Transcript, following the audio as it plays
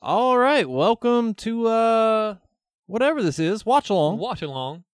right, welcome to whatever this is, watch along. Watch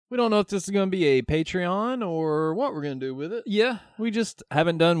along. We don't know if this is going to be a Patreon or what we're going to do with it. Yeah. We just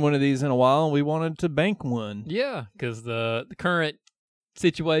haven't done one of these in a while, and we wanted to bank one. Yeah, because the current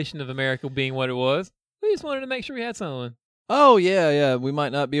situation of America being what it was, we just wanted to make sure we had someone. Oh, yeah. We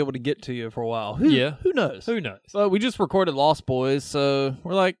might not be able to get to you for a while. Who knows? Who knows? But we just recorded Lost Boys, so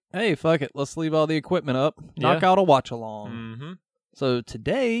we're like, hey, fuck it. Let's leave all the equipment up. Knock out a watch along. Mm-hmm. So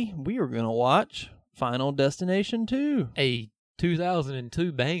today, we are going to watch Final Destination 2. A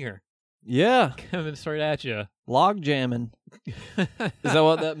 2002 banger. Yeah. Coming straight at you. Log jamming. Is that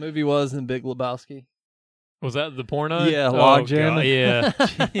what that movie was in Big Lebowski? Was that the porno? Yeah, log jamming. Yeah.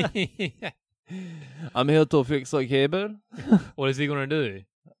 I'm here to fix the cable. What is he going to do?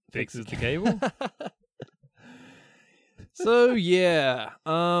 Fixes the cable? So, yeah.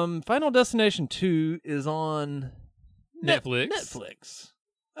 Final Destination 2 is on Netflix.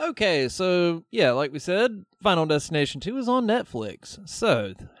 Okay, so, yeah, like we said, Final Destination 2 is on Netflix.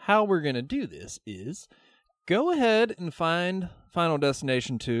 So, how we're going to do this is go ahead and find Final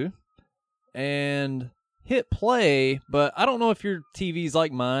Destination 2 and hit play, but I don't know if your TV's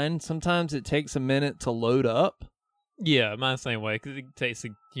like mine. Sometimes it takes a minute to load up. Yeah, mine's the same way, because it takes,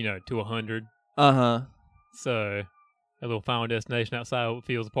 to 100. Uh-huh. So, a little Final Destination outside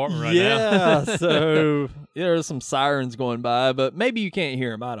Phil's apartment right now. Yeah, so there's some sirens going by, but maybe you can't hear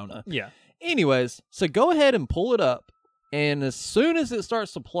them. I don't know. Yeah. Anyways, so go ahead and pull it up, and as soon as it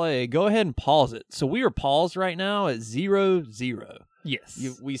starts to play, go ahead and pause it. So we are paused right now at 0-0.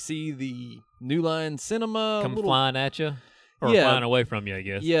 Yes. We see the New Line Cinema. Come flying at you? Or flying away from you, I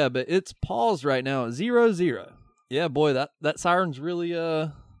guess. Yeah, but it's paused right now at 0-0. Yeah, boy, that siren's really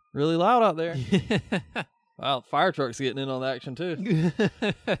loud out there. Wow, fire truck's getting in on the action, too.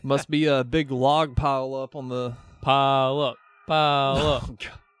 Must be a big log pile up on the... Pile up. Oh,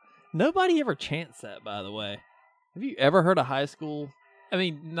 God. Nobody ever chants that, by the way. Have you ever heard a high school... I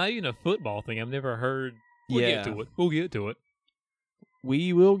mean, not even a football thing. I've never heard... We'll get to it.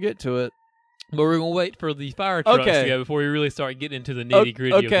 We will get to it. But we're going to wait for the fire trucks to go before we really start getting into the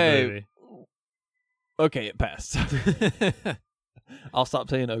nitty-gritty of the movie. Okay, it passed. I'll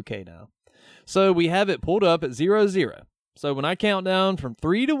stop saying okay now. So we have it pulled up at 0-0. So when I count down from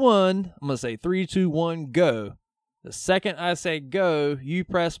 3 to 1, I'm going to say 3, 2, 1, go. The second I say go, you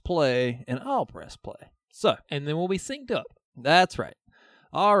press play, and I'll press play. So. And then we'll be synced up. That's right.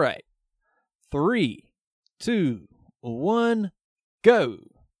 All right. 3, 2, 1, go.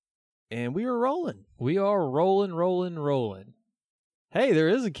 And we are rolling. We are rolling. Hey, there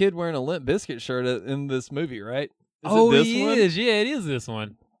is a kid wearing a Limp Bizkit shirt in this movie, right? He is. Yeah, it is this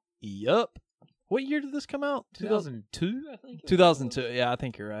one. Yup. What year did this come out? 2002, I think. 2002. Yeah, I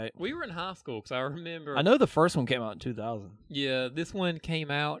think you're right. We were in high school because I remember. I know the first one came out in 2000. Yeah, this one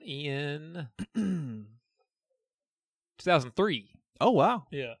came out in 2003. Oh, wow.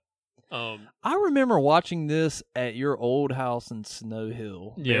 Yeah. I remember watching this at your old house in Snow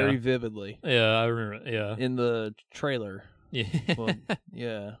Hill very vividly. Yeah, I remember. Yeah. In the trailer. Yeah. Well,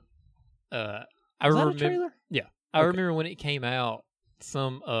 yeah. I remember. That a trailer? Yeah. I remember when it came out,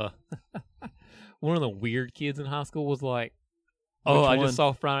 some one of the weird kids in high school was like, I just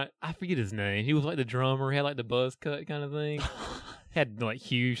saw Friday. I forget his name. He was like the drummer. He had like the buzz cut kind of thing. Had like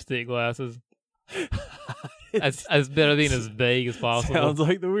huge thick glasses. As better being as vague as possible. Sounds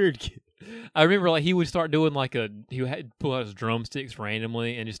like the weird kid. I remember like he would start doing he would pull out his drumsticks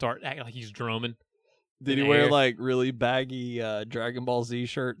randomly and just start acting like he's drumming. Did he wear like really baggy Dragon Ball Z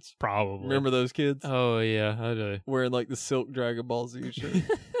shirts? Probably. Remember those kids? Oh yeah, I do. Wearing like the silk Dragon Ball Z shirt.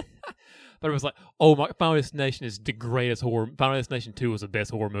 But it was like, oh, my Final Destination is the greatest horror. Final Destination 2 was the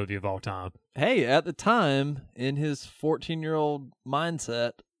best horror movie of all time. Hey, at the time, in his 14-year-old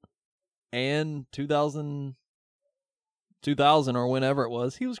mindset, and 2000 or whenever it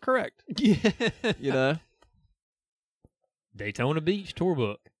was, he was correct. Yeah. Daytona Beach tour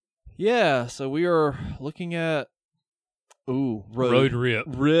book. Yeah, so we are looking at Road Rip.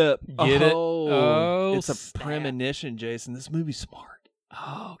 Get it? Oh, it's a premonition, Jason. This movie's smart.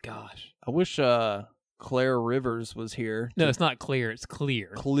 Oh gosh. I wish Claire Rivers was here. No, it's not Claire, it's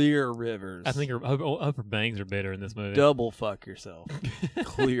Clear. Clear Rivers. I think her upper bangs are better in this movie. Double fuck yourself.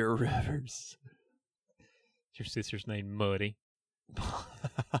 Clear Rivers. Your sister's name Muddy.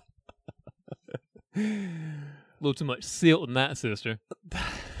 A little too much silt in that sister.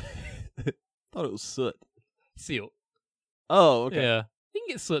 Thought it was soot. Silt. Oh, okay. Yeah. You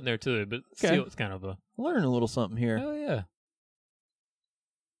can get soot in there too, but silt's kind of a... Learn a little something here. Oh, yeah.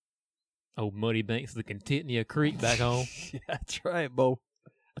 Oh, Muddy Banks of the Contentnia Creek back home. Yeah, that's right, Bo.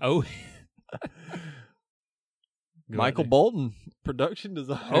 Oh. Michael Bolton, production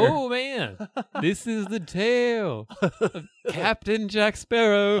designer. Oh, man. This is the tale of Captain Jack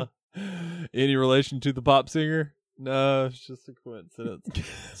Sparrow. Any relation to the pop singer? No, it's just a coincidence.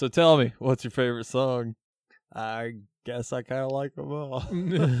 So tell me, what's your favorite song? I guess I kind of like them all.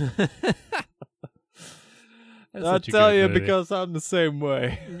 I'll tell you because I'm the same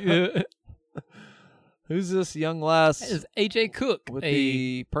way. Who's this young lass? That is A.J. Cook. With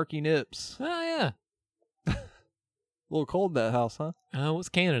the perky nips. Oh, yeah. A little cold in that house, huh? Oh, it's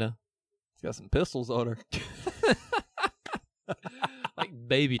Canada. It's got some pistols on her. Like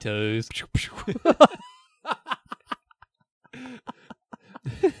baby toes.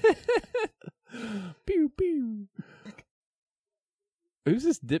 Pew, pew. Who's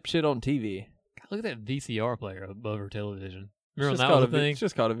this dipshit on TV? God, look at that VCR player above her television. Remember It's that was a thing? It's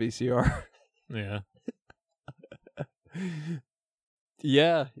just called a VCR. Yeah.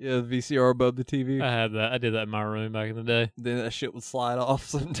 Yeah, the VCR above the TV. I had that. I did that in my room back in the day. Then that shit would slide off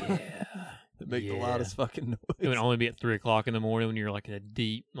sometimes. Yeah. It'd make the loudest fucking noise. It would only be at 3 o'clock in the morning when you're like in a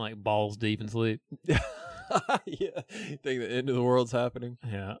deep, like balls deep in sleep. Yeah. You think the end of the world's happening.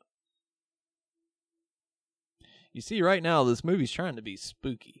 Yeah. You see, right now, this movie's trying to be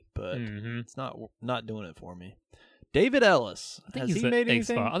spooky, but Mm-hmm. it's not doing it for me. David Ellis. Has he made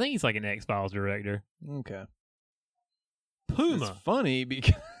anything? I think he's like an X-Files director. Okay. Puma. It's funny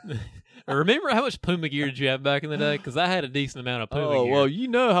because... Remember how much Puma gear did you have back in the day? Because I had a decent amount of Puma gear. Oh, well, you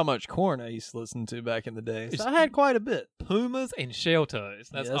know how much Korn I used to listen to back in the day. So I had quite a bit. Pumas and shell toes.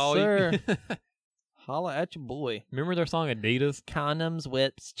 That's Yes, all sir. you... Holla at your boy. Remember their song Adidas? Condoms,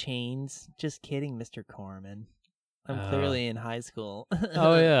 whips, chains. Just kidding, Mr. Corman. I'm clearly in high school.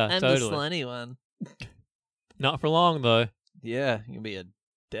 Oh, yeah, I'm totally. the slutty one. Not for long, though. Yeah, you'll be a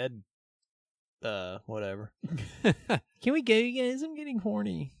dead, whatever. Can we go, you guys? I'm getting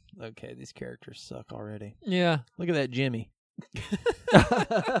horny. Okay, these characters suck already. Yeah. Look at that Jimmy.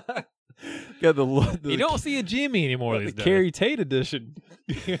 Got the You don't see a Jimmy anymore these the days. Carrie Tate edition.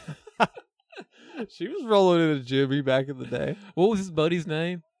 She was rolling in a Jimmy back in the day. What was his buddy's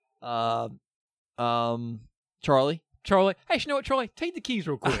name? Charlie. Charlie. Hey, you know what, Charlie? Take the keys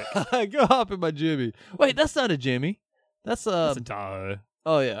real quick. Go hop in my Jimmy. Wait, that's not a Jimmy. That's That's a Tahoe.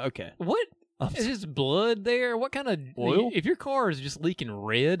 Oh yeah, okay. What? Is just blood there? What kind of Oil? If your car is just leaking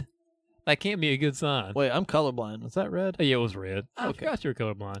red, that can't be a good sign. Wait, I'm colorblind. Was that red? Oh, yeah, it was red. I Okay. forgot you were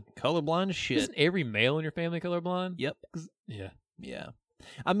colorblind. Colorblind as shit. Isn't every male in your family colorblind? Yep. Yeah. Yeah.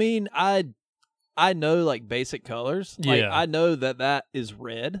 I mean, I know like basic colors. Like, Yeah. I know that is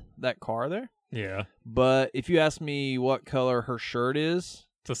red, that car there. Yeah. But if you ask me what color her shirt is,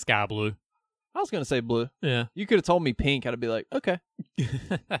 It's a sky blue. I was going to say blue. Yeah. You could have told me pink. I'd be like, okay.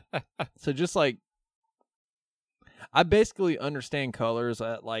 So just like, I basically understand colors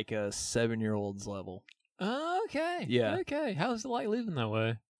at like a 7-year-old's level. Okay. Yeah. Okay. How's it like living that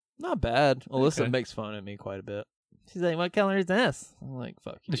way? Not bad. Alyssa Okay. makes fun of me quite a bit. She's like, what color is this? I'm like,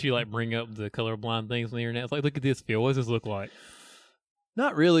 fuck you. Did she like bring up the colorblind things on the internet? It's like, look at this, Phil. What does this look like?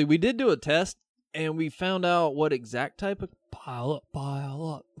 Not really. We did do a test, and we found out what exact type of pile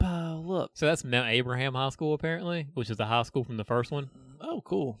up. So that's Mount Abraham High School, apparently, which is the high school from the first one. Oh,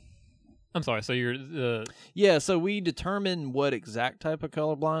 cool. I'm sorry. So you're Yeah, so we determined what exact type of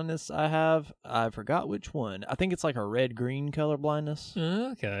color blindness I have. I forgot which one. I think it's like a red-green color blindness,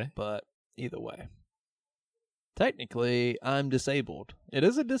 okay. but either way. Technically, I'm disabled. It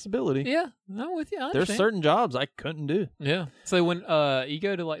is a disability. Yeah, I'm with you. I There's understand. certain jobs I couldn't do. Yeah. So when you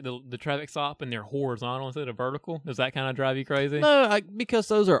go to like the traffic stop and they're horizontal instead of vertical, does that kind of drive you crazy? No, because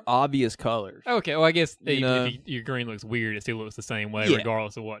those are obvious colors. Okay. Well, I guess You even know? if your green looks weird, it still looks the same way, Yeah.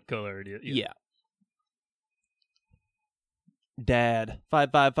 regardless of what color it is. Yeah. Dad,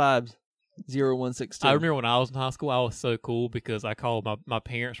 555-0162. I remember when I was in high school, I was so cool because I called my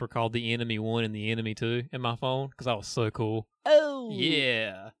parents were called the Enemy 1 and the Enemy 2 in my phone because I was so cool. Oh.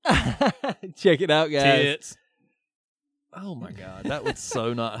 Yeah. Check it out, guys. Tits. Oh my god, that would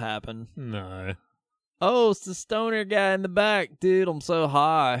so not happen. No. Oh, it's the stoner guy in the back. Dude, I'm so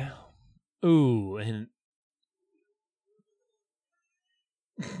high. Ooh, and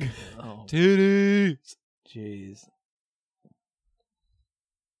Oh, titties. jeez.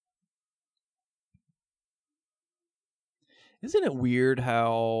 Isn't it weird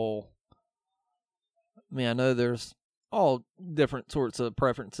how... I mean, I know there's all different sorts of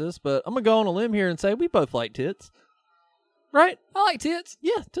preferences, but I'm going to go on a limb here and say we both like tits. Right? I like tits.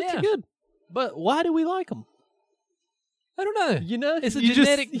 Yeah, tits Yeah. are good. But why do we like them? I don't know. You know? It's a you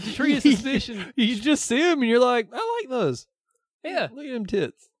genetic just, tree of suspicion. You just see them and you're like, I like those. Yeah. Look at them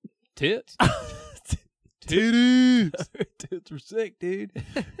tits. Tits. Titties. Tits are sick, dude.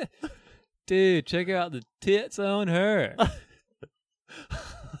 Dude, check out the tits on her.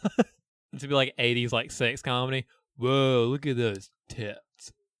 To be like 80s like sex comedy. Whoa, look at those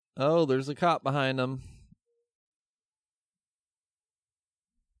tits. Oh, there's a cop behind him.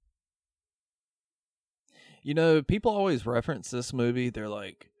 You know, people always reference this movie. They're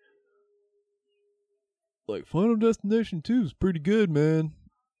like Final Destination 2 is pretty good, man.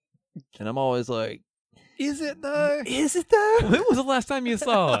 And I'm always like, is it though? Is it though? When was the last time you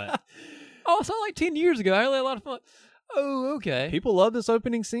saw it? Oh, I saw it like 10 years ago. I really had a lot of fun. Oh, okay. People love this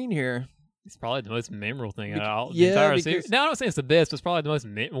opening scene here. It's probably the most memorable thing out of the entire series. Now, I'm not saying it's the best, but it's probably the most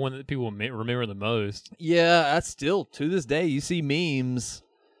one that people remember the most. Yeah, that's still, to this day, you see memes.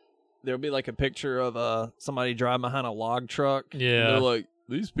 There'll be like a picture of somebody driving behind a log truck. Yeah. And they're like,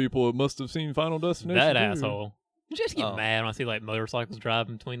 these people must have seen Final Destination. That 2. asshole. You just get mad when I see like motorcycles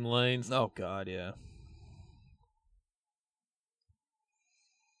driving between the lanes. Oh, God, yeah.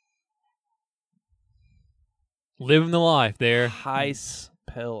 Living the life there. Heis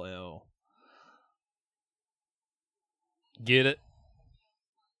Pale Ale. Get it?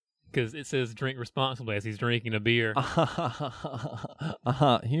 Because it says drink responsibly as he's drinking a beer.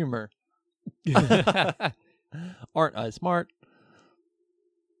 Humor. Aren't I smart?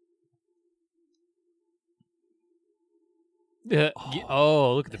 Look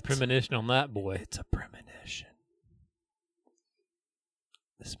at the premonition on that boy. It's a premonition.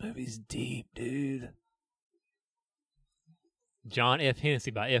 This movie's deep, dude. John F.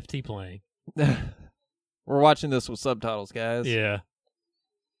 Hennessy by F.T. playing. We're watching this with subtitles, guys. Yeah.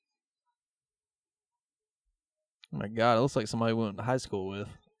 Oh my God, it looks like somebody we went to high school with.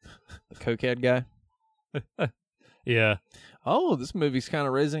 The cokehead guy. Yeah. Oh, this movie's kind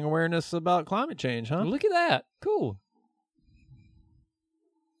of raising awareness about climate change, huh? Look at that. Cool.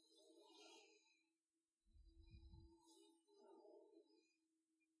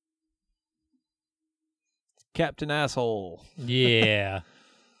 Captain Asshole. Yeah.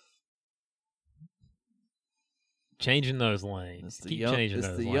 Changing those lanes. Keep changing those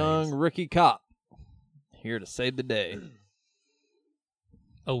lanes. It's the young rookie cop here to save the day.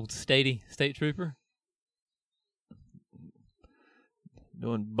 Old state trooper.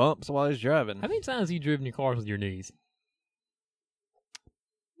 Doing bumps while he's driving. How many times have you driven your cars with your knees?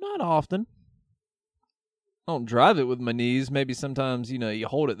 Not often. I don't drive it with my knees. Maybe sometimes, you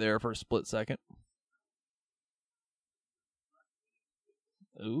hold it there for a split second.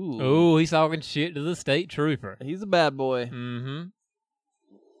 Ooh. Oh, he's talking shit to the state trooper. He's a bad boy. Mm-hmm.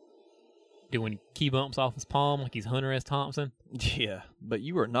 Doing key bumps off his palm like he's Hunter S. Thompson. Yeah, but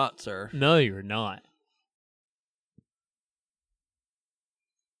you are not, sir. No, you're not.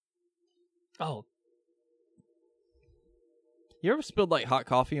 Oh. You ever spilled like hot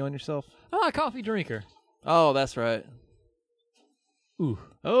coffee on yourself? I'm a coffee drinker. Oh, that's right. Ooh.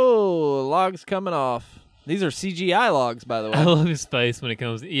 Oh, logs coming off. These are CGI logs, by the way. I love his face when it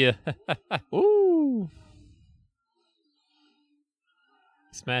comes. Yeah. Ooh.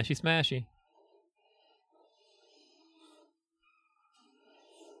 Smashy, smashy.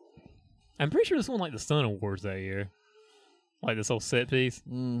 I'm pretty sure this won like the Sun Awards that year. Like this whole set piece.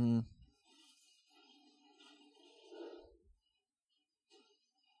 Mm-hmm.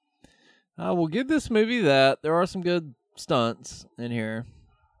 We'll give this movie that. There are some good stunts in here.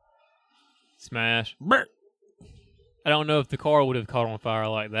 Smash. Brr. I don't know if the car would have caught on fire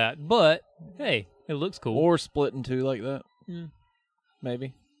like that, but hey, it looks cool. Or split in two like that. Mm.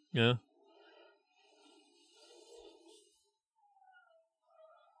 Maybe. Yeah.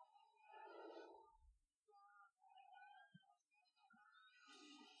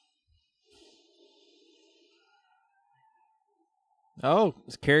 Oh,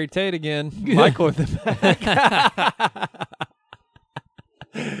 it's Carrie Tate again. Michael in the back.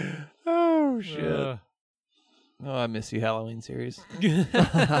 Oh, shit. Oh, I miss you, Halloween series.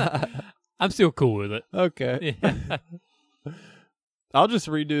 I'm still cool with it. Okay. Yeah. I'll just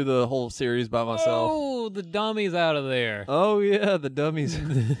redo the whole series by myself. Oh, the dummy's out of there. Oh, yeah, the dummies.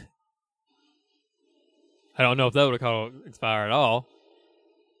 I don't know if that would have caught on fire at all.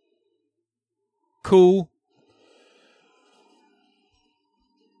 Cool.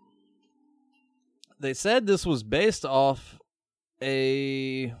 They said this was based off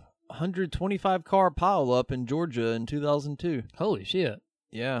a 125 car pileup in Georgia in 2002. Holy shit.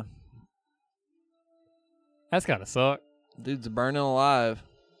 Yeah. That's gotta suck. Dude's burning alive.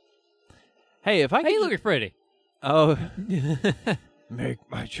 Hey, if I could... Hey, look at Freddy. Oh. Make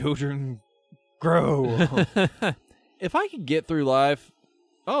my children grow. If I could get through life...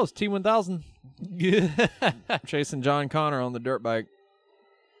 Oh, it's T-1000. Chasing John Connor on the dirt bike.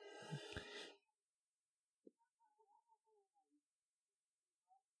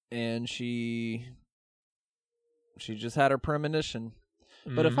 and she just had her premonition.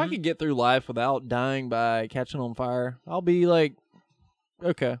 But if I could get through life without dying by catching on fire, I'll be like,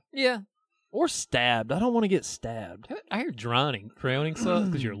 okay. Yeah. Or stabbed. I don't want to get stabbed. I hear drowning sucks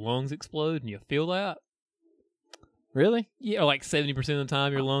because your lungs explode and you feel that. Really? Yeah, like 70% of the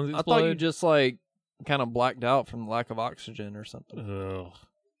time your lungs explode. I thought you just like kind of blacked out from the lack of oxygen or something. Ugh.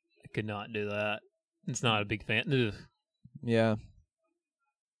 I could not do that. It's not a big fan. Ugh. Yeah.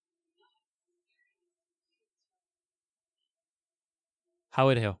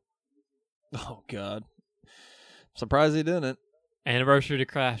 Highway to Hell. Oh, God. Surprised he didn't. Anniversary to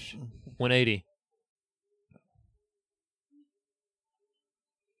Crash. 180.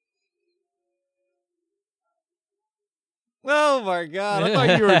 Oh, my God. I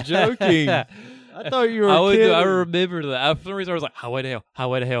thought you were joking. I thought you were kidding. I remember that. For some reason, I was like, Highway to Hell.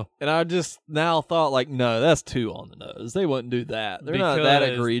 Highway to Hell. And I just now thought, like, no, that's too on the nose. They wouldn't do that. They're not that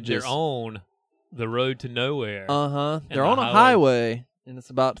egregious. They're on the road to nowhere. Uh-huh. They're on a highway, and it's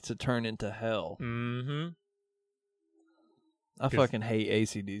about to turn into hell. Mm-hmm. I fucking hate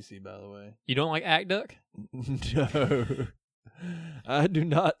AC/DC, by the way. You don't like Act Duck? No. I do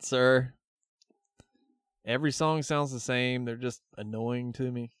not, sir. Every song sounds the same. They're just annoying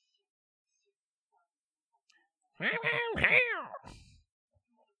to me. I'm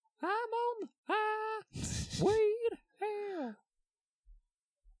on the highway to hell.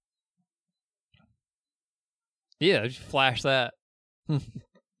 Yeah, just flash that.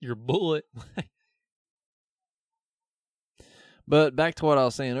 Your bullet. But back to what I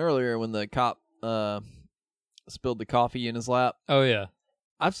was saying earlier when the cop spilled the coffee in his lap. Oh, yeah.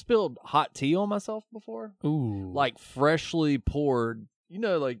 I've spilled hot tea on myself before. Ooh. Like freshly poured. You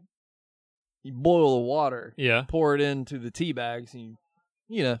know, like you boil the water. Yeah. Pour it into the tea bags and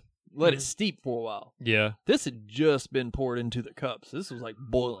you know, let it steep for a while. Yeah. This had just been poured into the cups. This was like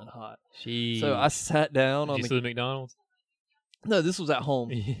boiling hot. Jeez. So I sat down on the McDonald's? No, this was at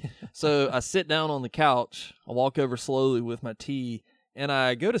home. So I sit down on the couch. I walk over slowly with my tea, and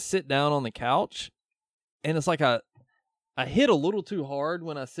I go to sit down on the couch, and it's like I hit a little too hard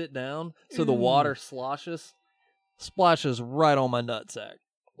when I sit down, so the water splashes right on my nutsack.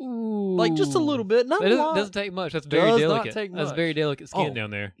 Ooh. Like just a little bit. Not a lot. It doesn't take much. That's very delicate. Not take much. That's very delicate skin down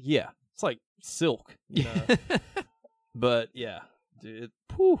there. Yeah. It's like silk. You know? But yeah, dude, it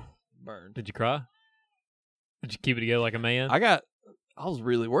burned. Did you cry? Did you keep it together like a man? I was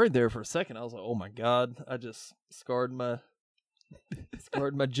really worried there for a second. I was like, oh my God, I just scarred my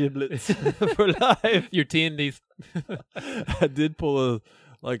giblets for life. Your tendies. I did pull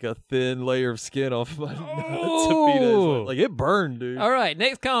a thin layer of skin off my nuts a few days later. Like it burned, dude. All right,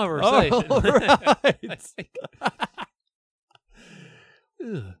 next conversation. All right.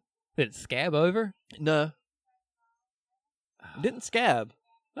 Did it scab over? No. It didn't scab.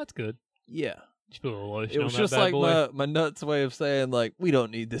 That's good. Yeah. Did you put a little lotion It on was that just bad like boy? my nuts way of saying, like, we don't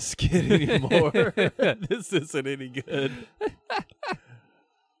need this skin anymore. This isn't any good.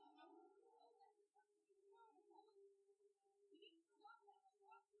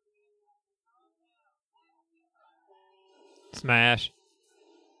 Smash.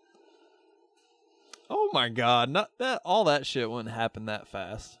 Oh my God! Not that all that shit wouldn't happen that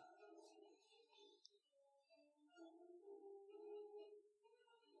fast.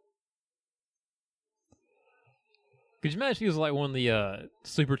 Could you imagine if he was like one of the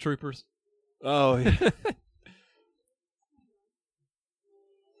Super Troopers? Oh yeah.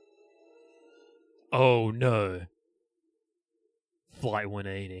 Oh no. Flight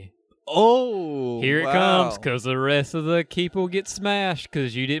 180. Oh, here it comes, because the rest of the people get smashed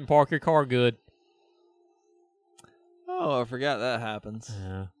because you didn't park your car good. Oh, I forgot that happens.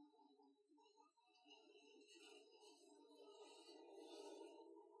 Yeah.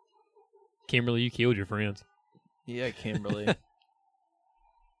 Kimberly, you killed your friends. Yeah, Kimberly.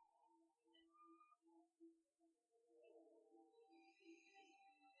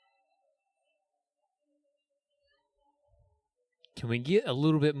 Can we get a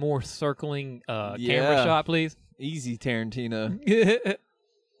little bit more circling camera shot, please? Easy, Tarantino.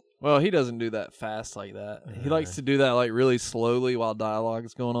 Well, he doesn't do that fast like that. He likes to do that like really slowly while dialogue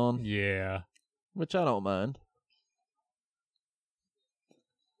is going on. Yeah. Which I don't mind.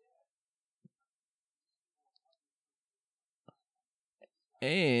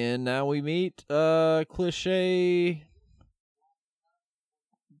 And now we meet cliche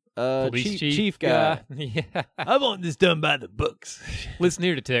Police chief guy. Yeah. I want this done by the books. Listen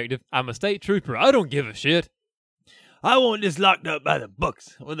here, detective. I'm a state trooper. I don't give a shit. I want this locked up by the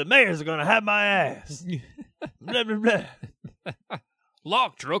books, or the mayor's going to have my ass. Blah, blah, blah.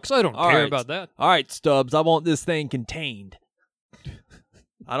 Lock trucks? I don't care about that. All right, Stubbs, I want this thing contained.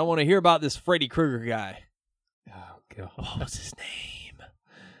 I don't want to hear about this Freddy Krueger guy. Oh, God. What was his name?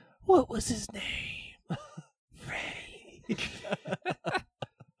 What was his name? Freddy.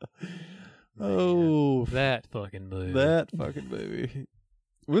 Oh, that fucking movie. that fucking movie.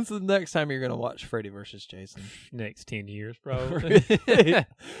 When's the next time you're going to watch Freddy versus Jason? Next 10 years, probably.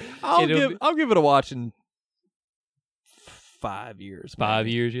 I'll give it a watch in 5 years. 5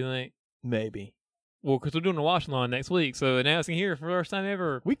 maybe. years, you think? Maybe. Well, because we're doing a watch along next week, so announcing here for the first time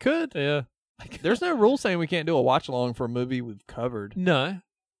ever. We could. Yeah. There's no rule saying we can't do a watch along for a movie we've covered. No.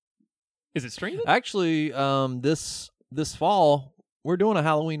 Is it streaming? Actually, this fall we're doing a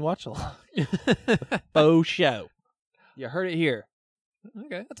Halloween watch along. Faux show. You heard it here.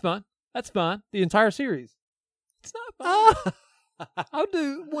 Okay, that's fine. That's fine. The entire series. It's not fine. I'll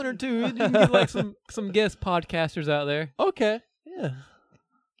do one or two. You can get like some guest podcasters out there. Okay. Yeah.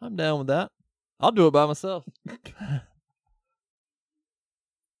 I'm down with that. I'll do it by myself.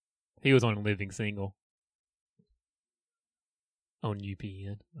 He was on Living Single. On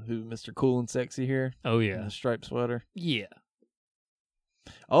UPN. Who, Mr. Cool and Sexy here? Oh, In yeah. the striped sweater. Yeah.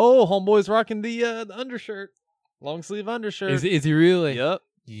 Oh, homeboy's rocking the undershirt. Long sleeve undershirt. Is he really? Yep.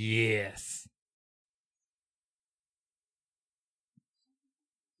 Yes.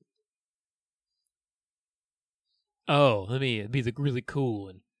 Oh, let me be really cool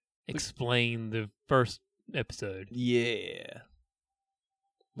and explain the first episode. Yeah.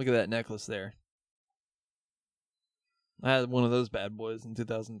 Look at that necklace there. I had one of those bad boys in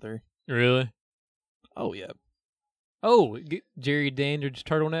 2003. Really? Oh, yeah. Oh, Jerry Dandridge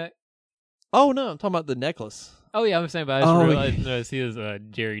turtleneck? Oh, no. I'm talking about the necklace. Oh, yeah, I'm saying, but I just realized he was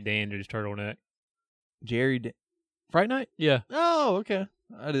Jerry Dandridge turtleneck. Fright Night? Yeah. Oh, okay.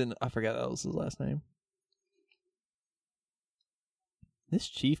 I forgot that was his last name. This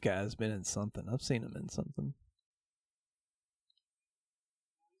Chief guy has been in something. I've seen him in something.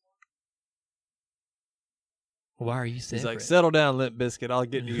 Why are you separate? He's like, settle down, Limp Bizkit. I'll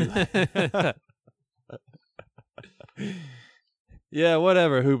get to you. Yeah,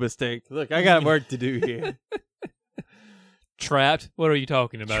 whatever, Hoobasteak. Look, I got work to do here. Trapped? What are you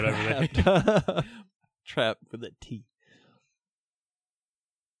talking about over there? Trapped with a T.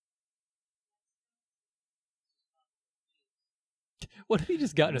 What if he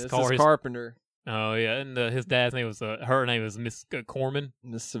just got in his car? Mrs. Carpenter. Oh, yeah, and his dad's name was, her name was Miss Corman.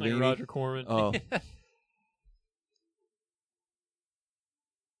 Miss Like Savini. Roger Corman. Oh.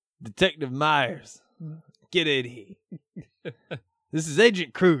 Detective Myers. Get in here. This is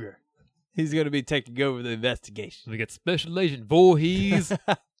Agent Kruger. He's going to be taking over the investigation. We got Special Agent Voorhees.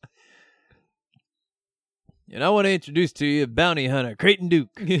 And I want to introduce to you Bounty Hunter Creighton Duke.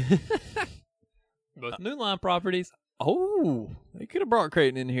 Both New Line properties. Oh, they could have brought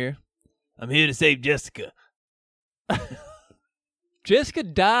Creighton in here. I'm here to save Jessica. Jessica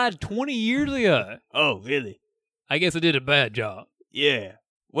died 20 years ago. Oh, really? I guess I did a bad job. Yeah.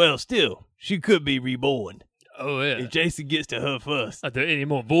 Well, still, she could be reborn. Oh, yeah. If Jason gets to her first. Are there any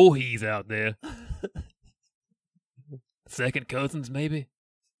more Voorhees out there? Second cousins, maybe?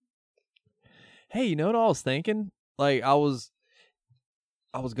 Hey, you know what I was thinking? Like, I was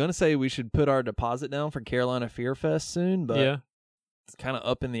going to say we should put our deposit down for Carolina Fear Fest soon, but yeah, it's kind of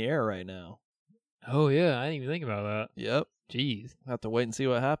up in the air right now. Oh, yeah. I didn't even think about that. Yep. Jeez. Have to wait and see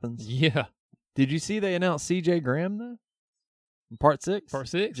what happens. Yeah. Did you see they announced CJ Graham, though? In Part 6? Part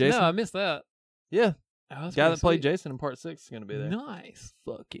 6? Jason? No, I missed that. Yeah. Oh, The guy that played Jason in Part 6 is going to be there. Nice.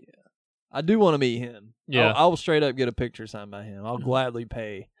 Fuck yeah. I do want to meet him. Yeah. I will straight up get a picture signed by him. I'll gladly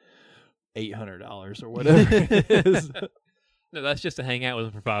pay $800 or whatever it is. No, that's just to hang out with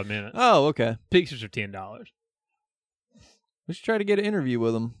him for 5 minutes. Oh, okay. Pictures are $10. We should try to get an interview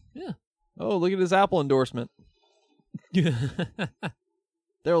with him. Yeah. Oh, look at his Apple endorsement. They're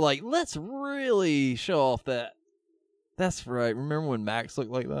like, let's really show off that. That's right. Remember when Max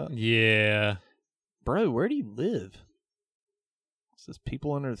looked like that? Yeah. Bro, where do you live? Is this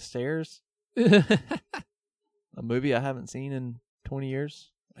People Under the Stairs? A movie I haven't seen in 20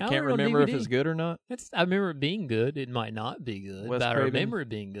 years. I can't remember if it's good or not. I remember it being good. It might not be good, Wes but I Craven. remember it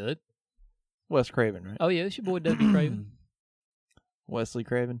being good. Wes Craven, right? Oh, yeah, it's your boy W. Craven. Wesley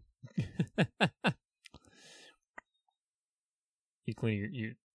Craven. You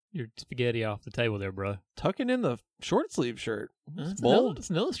clean your spaghetti off the table there, bro. Tucking in the short sleeve shirt. It's It's bold. It's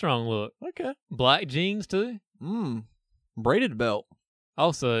another strong look. Okay. Black jeans, too. Braided belt.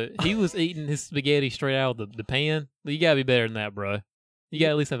 Also, he was eating his spaghetti straight out of the pan. You gotta be better than that, bro. You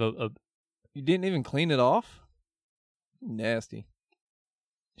gotta at least have a You didn't even clean it off? Nasty.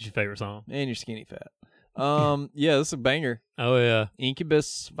 It's your favorite song. And you're skinny fat. Yeah, this is a banger. Oh, yeah.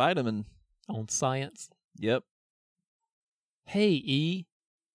 Incubus Vitamin. On Science. Yep. Hey, E.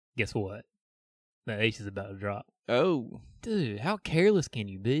 Guess what? The ace is about to drop. Oh. Dude, how careless can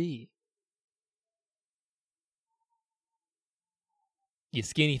you be? You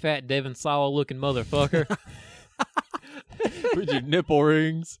skinny, fat, Devin Sawa-looking motherfucker. With your nipple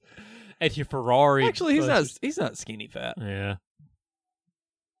rings. And your Ferrari. Actually, he's not skinny fat. Yeah.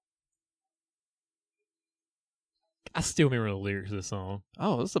 I still remember the lyrics of this song.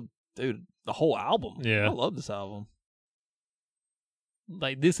 Oh, dude, the whole album. Yeah. I love this album.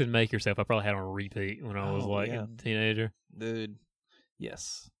 Like, this and Make Yourself, I probably had on repeat when I was a teenager. Dude.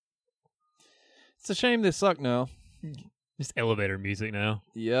 Yes. It's a shame they suck now. Just elevator music now.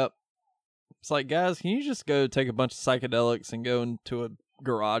 Yep. It's like, guys, can you just go take a bunch of psychedelics and go into a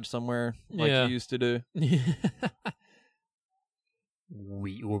garage somewhere like you used to do?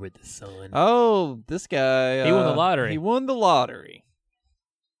 We orbit the sun. Oh, this guy. He won the lottery. He won the lottery.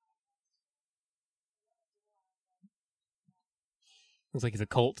 Looks like he's a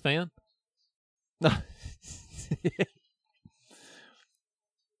Colts fan.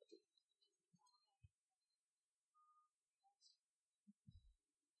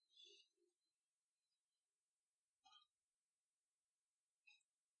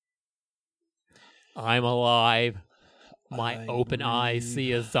 I'm alive. My open eyes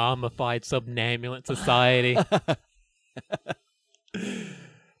see a zombified somnambulant society.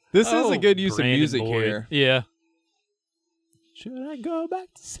 This is a good use of music here. Yeah. Should I go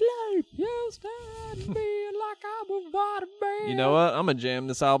back to sleep? You stand feeling like I'm about to bed. You know what? I'm going to jam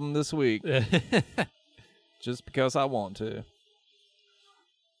this album this week. Just because I want to.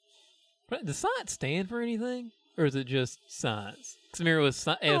 Does science stand for anything? Or is it just science? Because I remember it was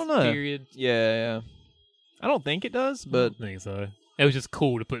S period. Yeah. I don't think it does, but... I don't think so. It was just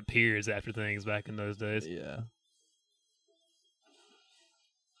cool to put periods after things back in those days. Yeah.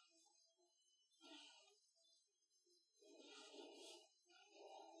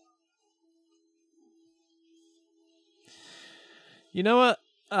 You know what?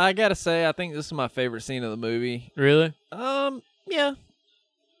 I gotta say, I think this is my favorite scene of the movie. Really? Yeah.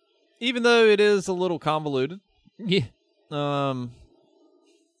 Even though it is a little convoluted. Yeah.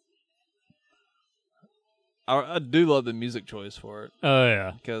 I do love the music choice for it. Oh,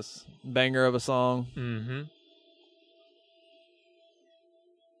 yeah. Because banger of a song. Mm-hmm.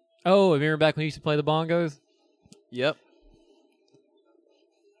 Oh, remember back when you used to play the bongos? Yep.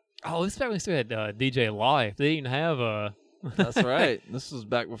 Oh, this is back when we still had DJ Life. They didn't have That's right. This was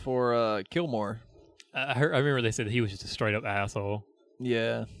back before Kilmore. I remember they said that he was just a straight up asshole.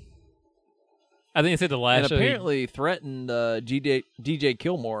 Yeah. I think they said the last show apparently threatened DJ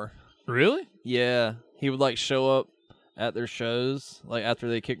Kilmore. Really? Yeah. He would like show up at their shows like after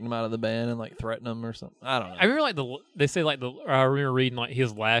they kicked him out of the band and like threaten them or something. I don't know. I remember I remember reading like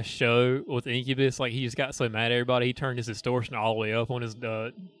his last show with Incubus, like he just got so mad at everybody he turned his distortion all the way up on his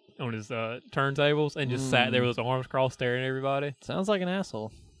turntables and just sat there with his arms crossed staring at everybody. Sounds like an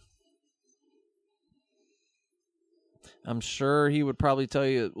asshole. I'm sure he would probably tell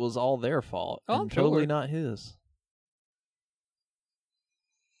you it was all their fault. Oh, and totally not his.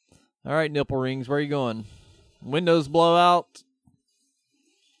 All right, nipple rings, where are you going? Windows blow out.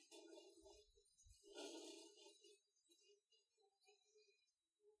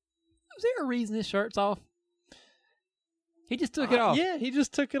 Was there a reason his shirt's off? He just took it off. Yeah, he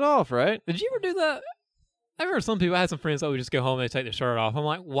just took it off, right? Did you ever do that? I remember some people, I had some friends that would just go home and they take their shirt off. I'm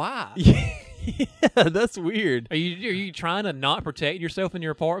like, why? Yeah, that's weird. Are you trying to not protect yourself in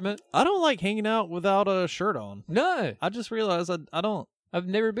your apartment? I don't like hanging out without a shirt on. No. I just realized I don't. I've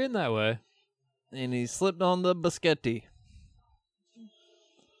never been that way. And he slipped on the biscotti.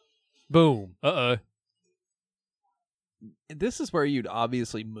 Boom. Uh-oh. This is where you'd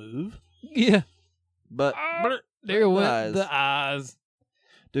obviously move. Yeah. But there went the eyes.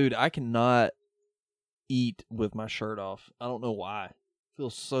 Dude, I cannot eat with my shirt off. I don't know why. It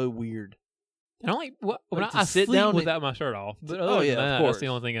feels so weird. I don't like I sit down without my shirt off. But other than that, that's the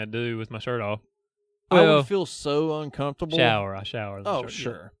only thing I do with my shirt off. I would feel so uncomfortable. I shower. Oh,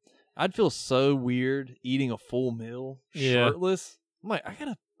 sure. I'd feel so weird eating a full meal shirtless. I'm like,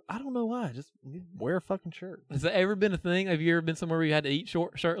 I don't know why. Just wear a fucking shirt. Has that ever been a thing? Have you ever been somewhere where you had to eat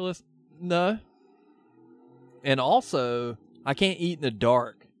shirtless? No. And also, I can't eat in the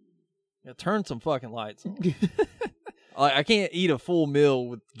dark. Turn some fucking lights on. I can't eat a full meal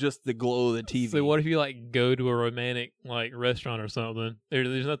with just the glow of the TV. So what if you like go to a romantic like restaurant or something?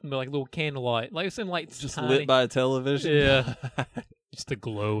 There's nothing but like little candlelight, like some lights just tiny. lit by a television. Yeah, just the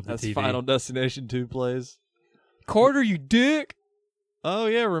glow of the That's TV. Final Destination 2 plays. Carter, you dick! Oh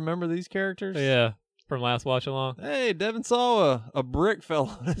yeah, remember these characters? Yeah, from last watch along. Hey, Devin saw a brick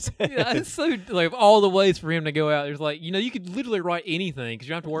fell on his head. Yeah, it's so like of all the ways for him to go out. There's like you could literally write anything because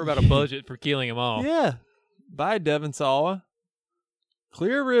you don't have to worry about a budget for killing him off. Yeah. Bye, Devin Sawa.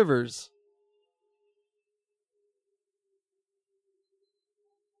 Clear rivers.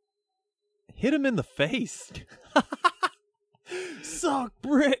 Hit him in the face. Suck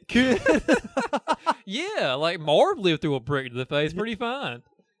brick. Yeah, like Marv lived through a brick to the face pretty fine.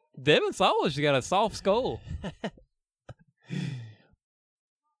 Devin Sawa's got a soft skull.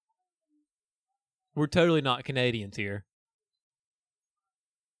 We're totally not Canadians here.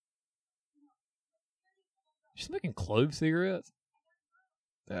 You're smoking clove cigarettes?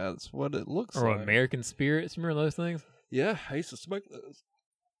 That's what it looks Or like. American spirits, remember those things? Yeah, I used to smoke those.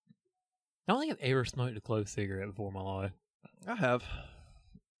 I don't think I've ever smoked a clove cigarette before in my life. I have.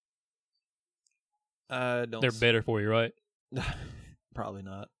 I don't. They're better for you, right? Probably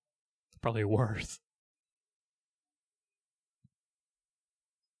not. Probably worse.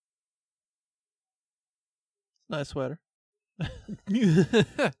 Nice sweater. Ooh,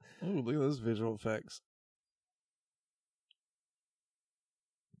 look at those visual effects.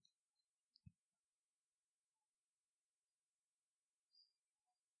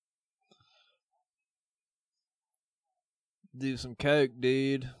 Do some coke,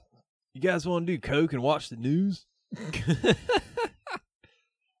 dude. You guys want to do coke and watch the news?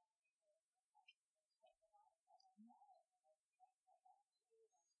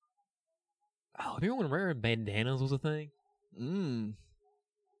 Oh, remember when wearing bandanas was a thing?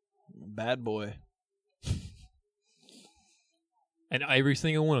 Bad boy. And every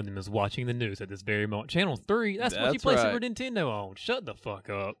single one of them is watching the news at this very moment. Channel 3, that's what you play Super Nintendo on. Shut the fuck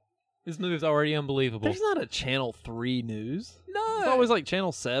up. This movie's already unbelievable. There's not a Channel 3 news. No. It's always like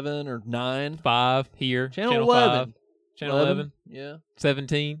Channel 7 or 9. 5 here. Channel 11. 5. Channel 11. Yeah.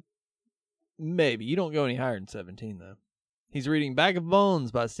 17. Maybe. You don't go any higher than 17, though. He's reading Bag of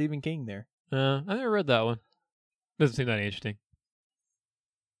Bones by Stephen King there. I never read that one. Doesn't seem that interesting.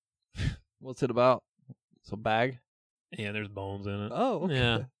 What's it about? It's a bag? Yeah, there's bones in it. Oh, okay.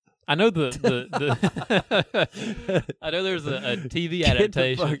 Yeah. I know the I know there's a TV Get the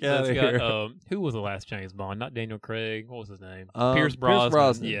adaptation fuck that's outta got here. who was the last James Bond? Not Daniel Craig. What was his name? Pierce Brosnan.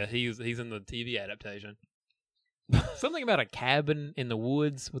 Brosnan. Yeah, he's in the TV adaptation. Something about a cabin in the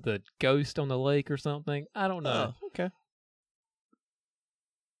woods with a ghost on the lake or something. I don't know. Oh, okay.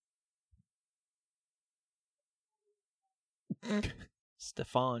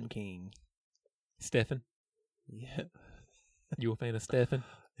 Stephen King. Stephen, Yeah. you a fan of Stephen?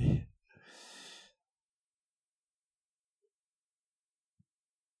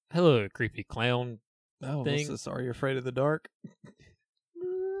 Hello, creepy clown. Oh, Thing. what's this? Are you afraid of the dark?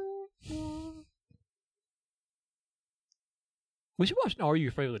 We should watch Are You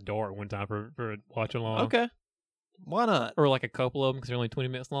Afraid of the Dark one time for a watch along. Okay. Why not? Or like a couple of them because they're only 20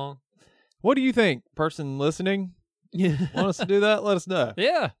 minutes long. What do you think, person listening? Yeah. Want us to do that? Let us know.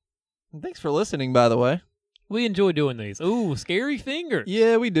 Yeah. And thanks for listening, by the way. We enjoy doing these. Ooh, scary fingers.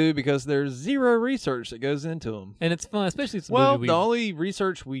 Yeah, we do, because there's zero research that goes into them. And it's fun, especially it's a Well, movie the only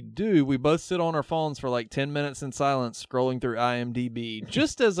research we do, we both sit on our phones for like 10 minutes in silence scrolling through IMDb,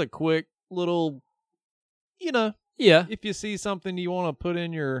 just as a quick little, Yeah. if you see something you want to put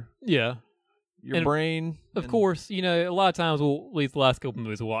in your Yeah. And brain. Of course, a lot of times at least the last couple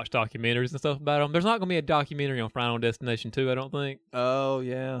movies, we'll watch documentaries and stuff about them. There's not going to be a documentary on Final Destination 2, I don't think. Oh,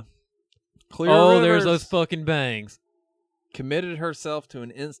 yeah. Clear There's Rivers those fucking bangs. committed herself to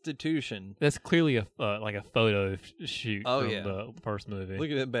an institution. That's clearly a photo shoot Oh, from yeah. the first movie. Look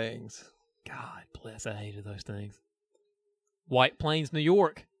at them bangs. God bless, I hated those things. White Plains, New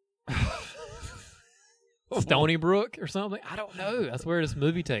York. Stony Brook or something. I don't know. That's where this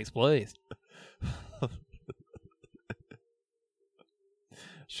movie takes place.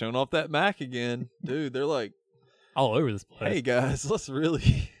 Showing off that Mac again. Dude, they're like, All over this place. hey guys, let's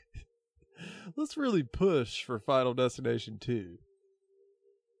really push for Final Destination 2.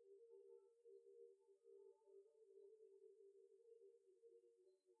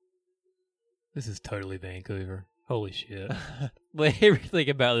 This is totally Vancouver. Holy shit. Like, everything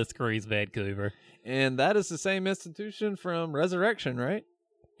about this screams Vancouver. And that is the same institution from Resurrection, right?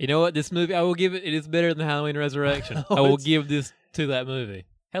 You know what? This movie, I will give it is better than Halloween Resurrection. Oh, I will it's- give this to that movie.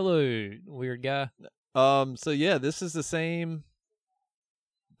 Hello, weird guy. So yeah, this is the same,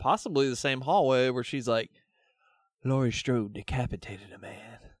 possibly the same hallway where she's like, Laurie Strode decapitated a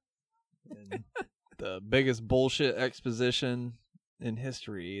man. And the biggest bullshit exposition in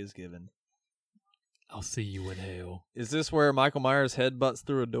history is given. I'll see you in hell. Is this where Michael Myers headbutts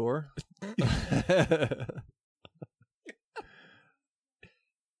through a door?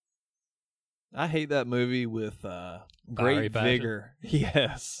 I hate that movie with Fiery great passion. vigor.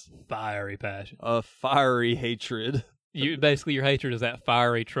 Yes. Fiery passion. A fiery hatred. Basically, your hatred is that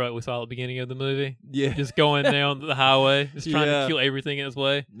fiery truck we saw at the beginning of the movie. Yeah. Just going down the highway, just trying to kill everything in its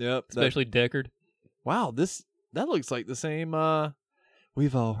way, Yep. especially Deckard. Wow, that looks like the same.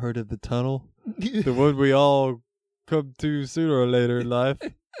 We've all heard of the tunnel, the one we all come to sooner or later in life.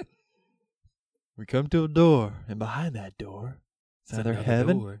 We come to a door, and behind that door is either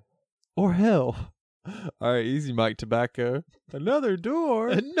heaven door. or hell. All right, easy, Mike Tobacco. Another door.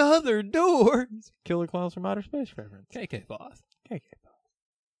 Another door. Killer Clowns from Outer Space reference. KK boss. KK.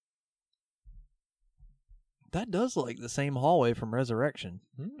 That does look like the same hallway from Resurrection.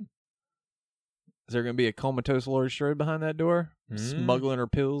 Is there going to be a comatose Laurie Strode behind that door? Smuggling her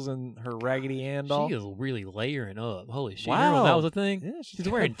pills and her Raggedy Ann doll? She is really layering up. Holy shit. Wow. Remember when that was a thing? Yeah, She's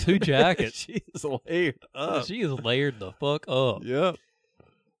wearing 2 jackets. She is layered up. She is layered the fuck up. Yep.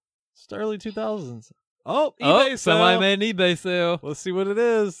 It's the early 2000s. Oh, eBay sale. Somebody made an eBay sale. Let's see what it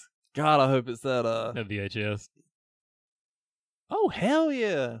is. God, I hope it's that. A VHS. Oh, hell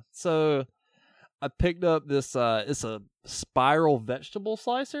yeah. So I picked up this, it's a spiral vegetable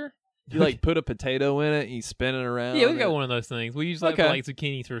slicer. You like put a potato in it and you spin it around. Yeah, we got one of those things. We use that Okay. for like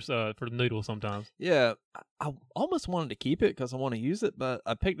zucchinis for the noodles sometimes. Yeah, I almost wanted to keep it because I want to use it, but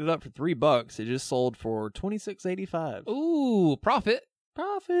I picked it up for $3. It just sold for $26.85. Ooh, profit.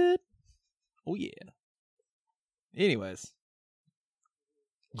 Oh yeah. Anyways,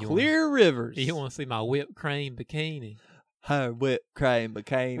 You Clear Rivers. You want to see my whipped cream bikini? Her whipped cream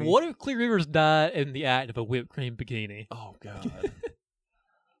bikini. What if Clear Rivers died in the act of a whipped cream bikini? Oh god.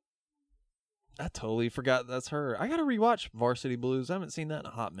 I totally forgot that's her. I gotta rewatch Varsity Blues. I haven't seen that in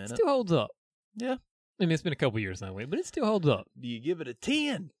a hot minute. It still holds up. Yeah. I mean, it's been a couple years that way, but it still holds up. Do you give it a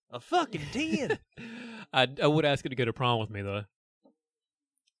 10? A fucking 10. I would ask her to go to prom with me, though.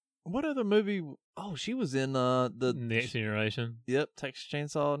 What other movie? Oh, she was in the Next Generation. Yep, Texas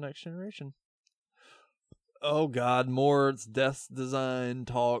Chainsaw Next Generation. Oh god, more death design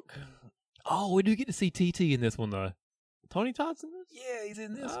talk. Oh, we do get to see TT in this one, though. Tony Todd's in this? Yeah, he's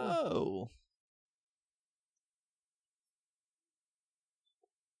in this one. Oh.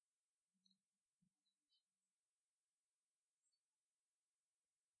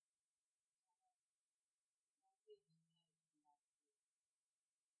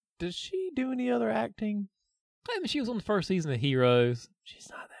 Does she do any other acting? I mean, she was on the first season of Heroes. She's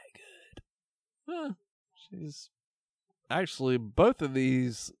not that good. She's actually, both of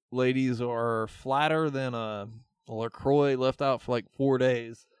these ladies are flatter than a LaCroix left out for like 4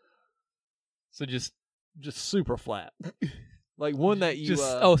 days. So just super flat. Like one that you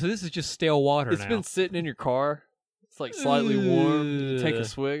so this is just stale water. It's now. been sitting in your car. It's like slightly warm. You take a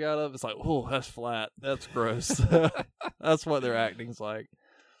swig out of it. It's like, oh, that's flat. That's gross. That's what their acting's like.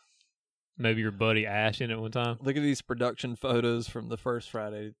 Maybe your buddy Ash in it one time. Look at these production photos from the first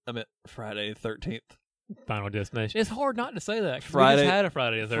Friday. I mean, Friday the 13th. Final Destination. It's hard not to say that. Friday We just had a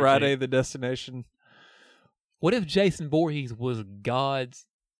Friday the 13th. Friday the Destination. What if Jason Voorhees was God's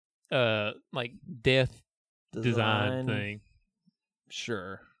like death design thing?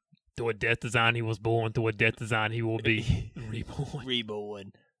 Sure. Through a death design he was born, through a death design he will be reborn.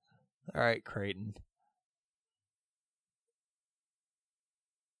 Reborn. All right, Creighton.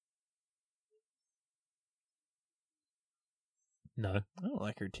 No. I don't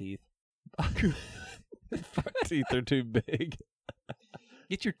like her teeth. Front teeth are too big.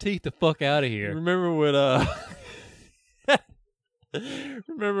 Get your teeth the fuck out of here. Remember when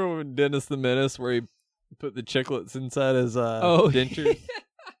Dennis the Menace, where he put the chiclets inside his dentures?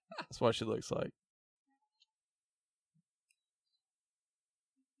 That's what she looks like.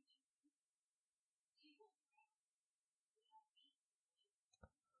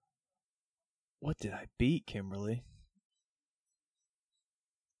 What did I beat, Kimberly?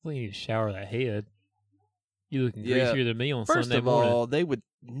 Well, you need to shower that head. You looking greasier than me on First Sunday of morning. all, they would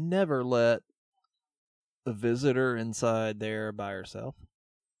never let a visitor inside there by herself.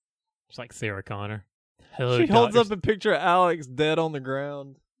 It's like Sarah Connor. Hello, She holds Dr. up a picture of Alex dead on the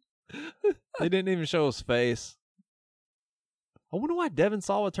ground. They didn't even show his face. I wonder why Devin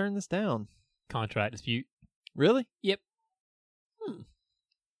Sawa turned this down. Contract dispute. Really? Yep.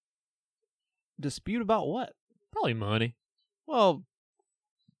 Dispute about what? Probably money. Well,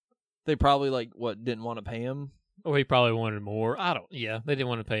 they probably didn't want to pay him. Or he probably wanted more. Yeah, they didn't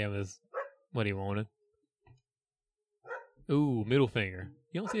want to pay him as what he wanted. Ooh, middle finger.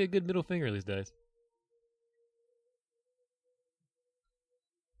 You don't see a good middle finger these days.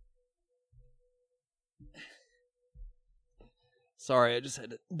 Sorry, I just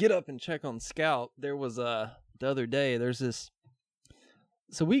had to get up and check on Scout. There was the other day, there's this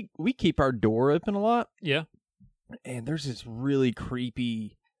So we keep our door open a lot, Yeah. and there's this really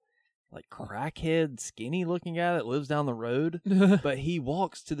creepy, like crackhead, skinny looking guy that lives down the road. But he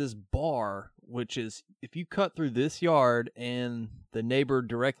walks to this bar, which is, if you cut through this yard and the neighbor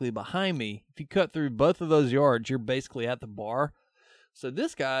directly behind me, if you cut through both of those yards, you're basically at the bar. So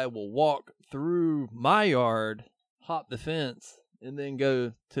this guy will walk through my yard, hop the fence, and then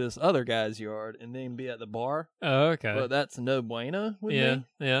go to this other guy's yard and then be at the bar. Oh, okay. But that's no bueno with me.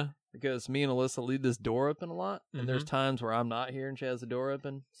 Yeah. Because me and Alyssa leave this door open a lot. And there's times where I'm not here and she has the door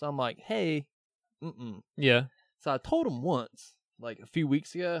open. So I'm like, hey, Yeah. So I told him once, like a few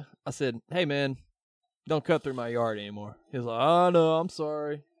weeks ago, I said, hey, man, don't cut through my yard anymore. He was like, oh, no, I'm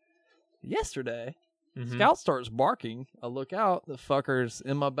sorry. Yesterday, Scout starts barking. I look out, the fucker's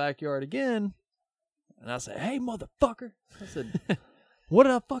in my backyard again. And I say, hey, motherfucker. I said, what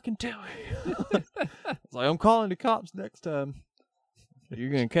did I fucking tell you? I was like, I'm calling the cops next time.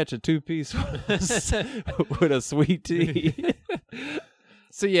 You're going to catch a 2-piece with a sweet tea.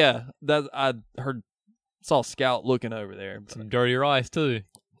 So, yeah, I saw Scout looking over there. Some dirty rice, too.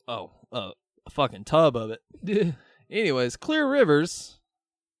 Oh, a fucking tub of it. Anyways, Clear Rivers.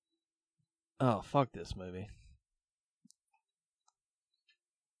 Oh, fuck this movie.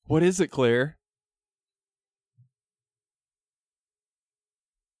 What is it, Claire?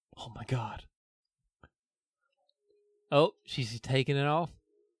 Oh, my God. Oh, she's taking it off.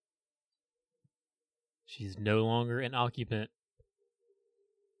 She's no longer an occupant.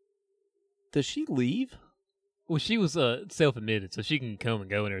 Does she leave? Well, she was self-admitted, so she can come and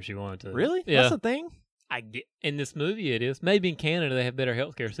go whenever she wanted to. Really? Yeah. That's a thing? I get, in this movie it is. Maybe in Canada they have better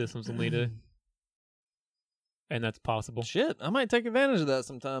healthcare systems than we do. And that's possible. Shit, I might take advantage of that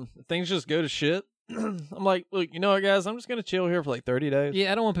sometime. If things just go to shit, I'm like, look, you know what, guys? I'm just going to chill here for like 30 days.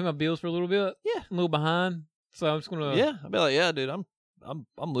 Yeah, I don't want to pay my bills for a little bit. Yeah. I'm a little behind. So I'm just going to... Yeah, I'll be like, yeah, dude, I'm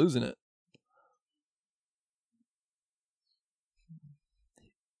losing it.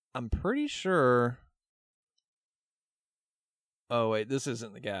 I'm pretty sure... Oh, wait, this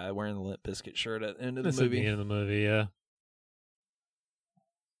isn't the guy wearing the Limp Bizkit shirt at the end of the movie. At the end of the movie, yeah.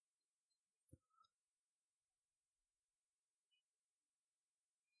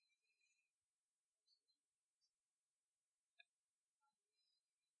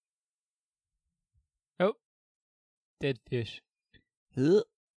 Oh. Dead fish. Ugh.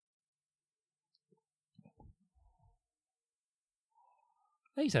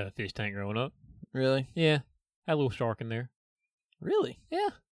 I used to have a fish tank growing up. Really? Yeah. Had a little shark in there. Really? Yeah.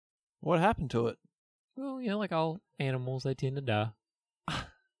 What happened to it? Well, like all animals, they tend to die.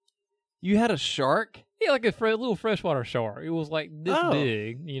 You had a shark? Yeah, like a little freshwater shark. It was like this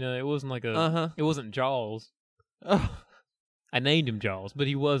big. It wasn't like it wasn't Jaws. Oh. I named him Jaws, but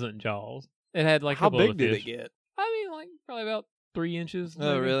he wasn't Jaws. It had like How a big did fish. it get? I mean, like probably about 3 inches.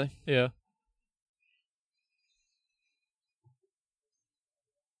 Oh, maybe. really? Yeah.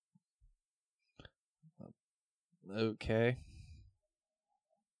 Okay.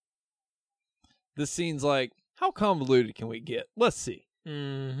 This scene's like, how convoluted can we get? Let's see.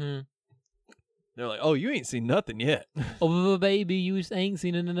 Mm-hmm. They're like, oh, you ain't seen nothing yet. Oh, baby, you ain't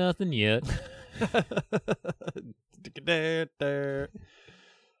seen into nothing yet. Have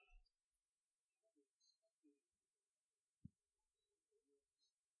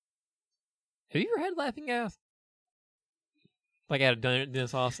you ever had laughing gas? Like at a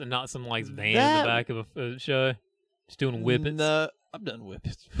dentist office and not some like van in the back of a show? Just doing whippets? No, I've done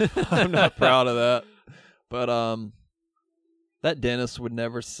whippets. I'm not proud of that. But that dentist would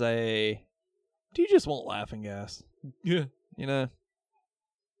never say, do you just want laughing gas? Yeah. You know?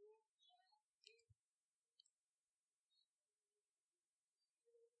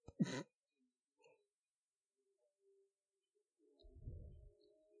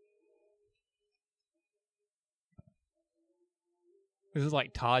 This is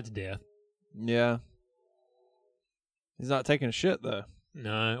like Todd's death. Yeah. He's not taking a shit, though.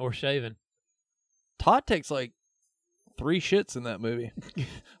 No, or shaving. Todd takes like 3 shits in that movie.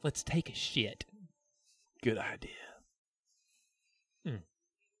 Let's take a shit. Good idea.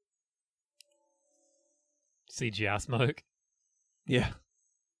 CGI smoke. Yeah.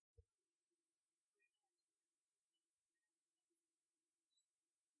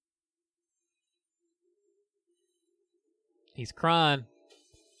 He's crying.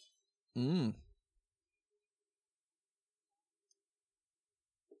 Mm.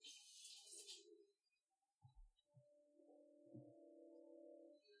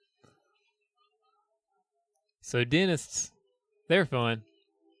 So dentists, they're fun.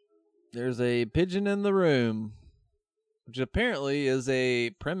 There's a pigeon in the room, which apparently is a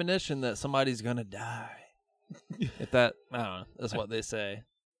premonition that somebody's going to die. If that, I don't know. That's what they say.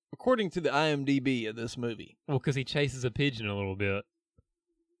 According to the IMDb of this movie. Well, because he chases a pigeon a little bit.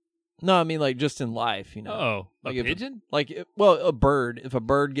 No, I mean like just in life, you know. Oh, like a pigeon? A bird. If a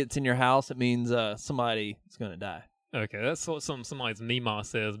bird gets in your house, it means somebody is going to die. Okay, that's what somebody's Mima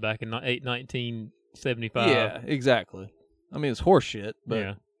says back in 1975. Yeah, exactly. I mean, it's horse shit, but...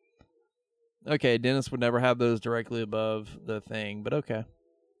 Yeah. Okay, Dennis would never have those directly above the thing, but okay.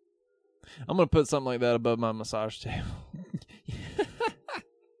 I'm going to put something like that above my massage table.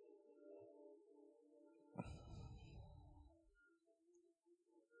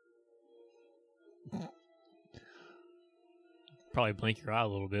 Probably blink your eye a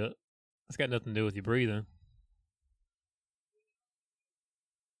little bit. It's got nothing to do with you breathing.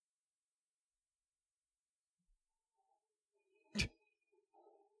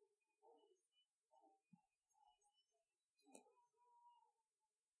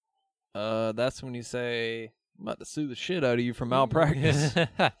 That's when you say, I'm about to sue the shit out of you for malpractice.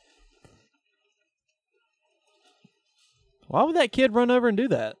 Why would that kid run over and do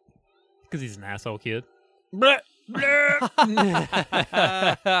that? Because he's an asshole kid.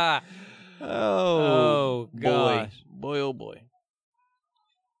 Oh, gosh. Boy, oh boy.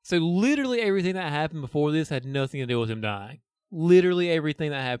 So literally everything that happened before this had nothing to do with him dying. Literally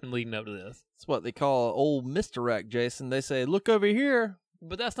everything that happened leading up to this. That's what they call old misdirect, Jason. They say, look over here.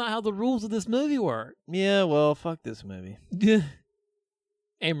 But that's not how the rules of this movie work. Yeah, well, fuck this movie.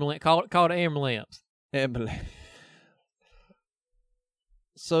 Ambulance. Call it ambulance. Ambulance.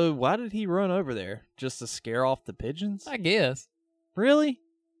 So why did he run over there? Just to scare off the pigeons? I guess. Really?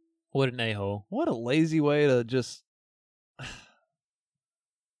 What an a-hole. What a lazy way to just...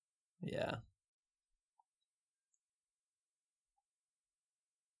 Yeah.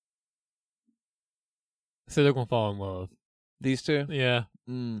 So they're going to fall in love. These two? Yeah.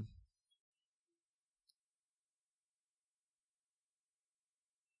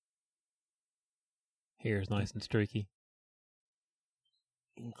 Hair's nice and streaky.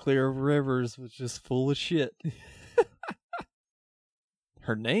 And Clear Rivers was just full of shit.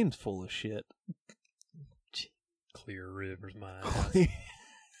 Her name's full of shit. Clear Rivers, my ass.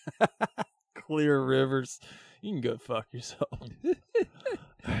 Clear Rivers. You can go fuck yourself.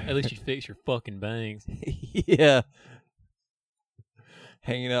 At least you fix your fucking bangs. Yeah.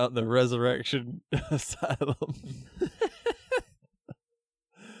 Hanging out in the Resurrection Asylum.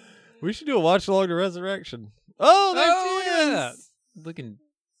 We should do a watch along to Resurrection. Oh, there she is! Looking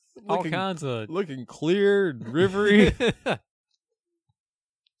all kinds of... Looking clear and rivery.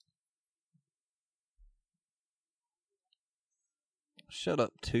 Shut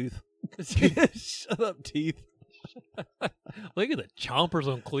up, tooth. Shut up, teeth. Look at the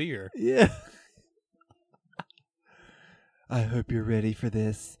chompers on Clear. Yeah. I hope you're ready for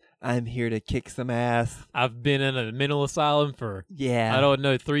this. I'm here to kick some ass. I've been in a mental asylum for, I don't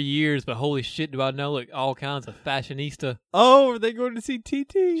know, 3 years, but holy shit, do I know, like, all kinds of fashionista. Oh, are they going to see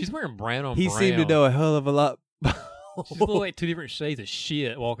TT? She's wearing brown on brown. He seemed to know a hell of a lot. She's looking like two different shades of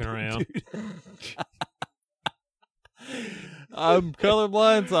shit walking around. I'm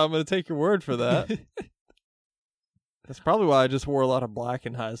colorblind, so I'm going to take your word for that. That's probably why I just wore a lot of black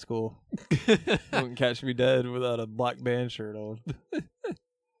in high school. Wouldn't catch me dead without a black band shirt on.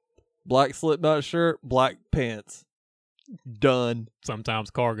 Black Slipknot shirt, black pants. Done.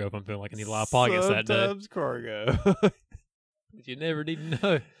 Sometimes cargo if I'm feeling like I need a lot of pockets that day. Sometimes cargo. You never need to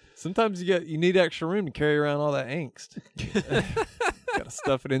know. Sometimes you need extra room to carry around all that angst. Gotta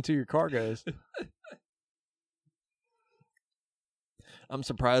stuff it into your cargos. I'm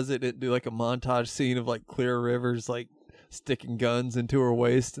surprised they didn't do like a montage scene of like Clear Rivers like sticking guns into her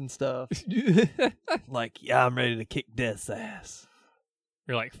waist and stuff. Like, yeah, I'm ready to kick Death's ass.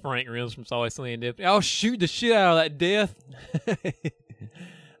 You're like Frank Reels from Always Sunny in Philadelphia. I'll shoot the shit out of that Death.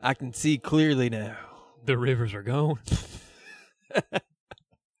 I can see clearly now. The rivers are gone.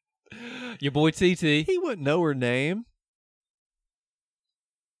 Your boy TT. He wouldn't know her name.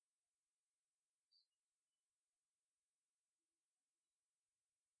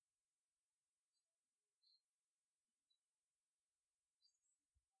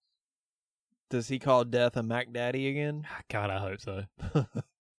 Does he call Death a Mac Daddy again? God, I hope so.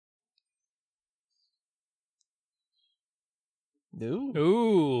 Ooh.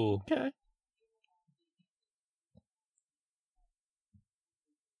 Ooh. Okay.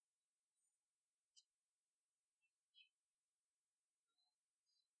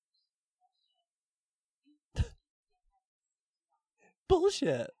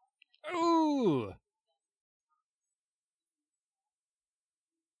 Bullshit. Ooh.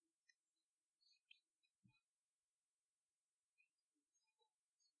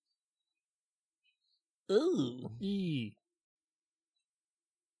 Ooh. Eee.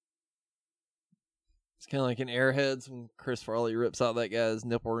 It's kind of like in Airheads when Chris Farley rips out that guy's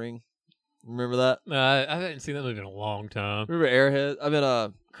nipple ring. Remember that? I haven't seen that movie in a long time. Remember Airhead? I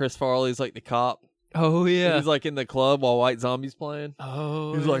mean, Chris Farley's like the cop. Oh, yeah. He's like in the club while White Zombie's playing.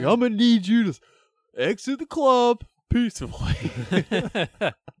 Oh, He's like, I'm going to need you to exit the club peacefully.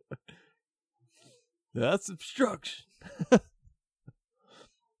 That's obstruction.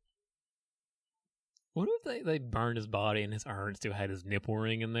 What if they burned his body and his urn still had his nipple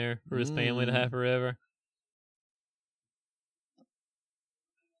ring in there for his family to have forever?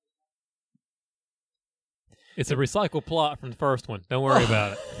 It's a recycled plot from the first one. Don't worry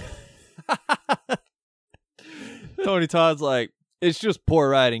about it. Tony Todd's like, it's just poor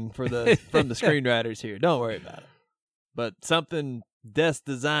writing from the screenwriters here. Don't worry about it. But something desk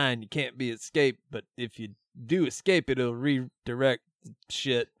design, you can't be escaped. But if you do escape it, it'll redirect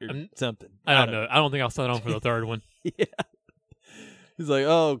shit or something. I don't know. I don't think I'll sign on for the third one. Yeah. He's like,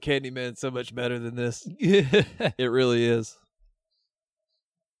 oh, Candyman's so much better than this. It really is.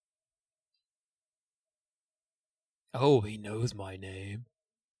 Oh, he knows my name.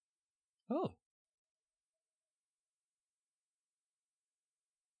 Oh.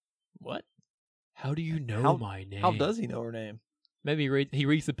 What? How do you know my name? How does he know her name? Maybe he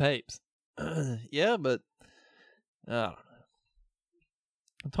reads the papes. Yeah, but I don't know.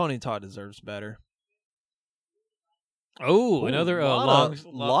 Tony Todd deserves better. Oh, another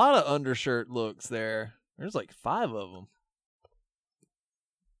lot of undershirt looks there. There's like 5 of them.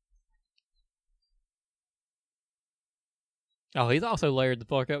 Oh, he's also layered the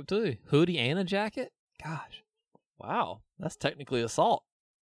fuck up too. Hoodie and a jacket? Gosh. Wow. That's technically assault.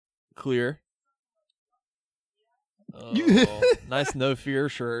 Clear. Oh, nice no fear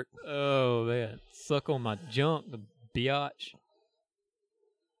shirt. Oh, man. Suck on my junk, the biatch.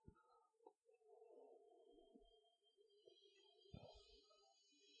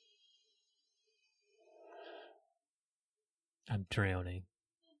 I'm drowning.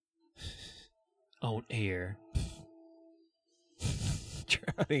 On air.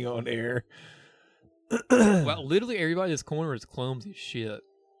 Drowning on air. Wow, literally everybody in this corner is clumsy as shit.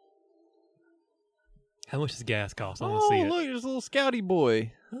 How much does gas cost? I want to see it. Look, there's a little scouty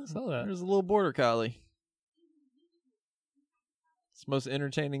boy. I saw that. There's a little border collie. It's the most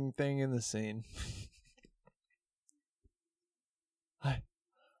entertaining thing in the scene. I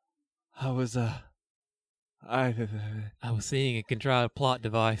was seeing a contrived plot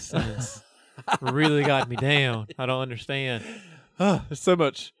device and it's really got me down. I don't understand. There's so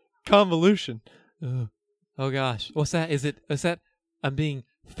much convolution. Oh gosh. What's that? Is that I'm being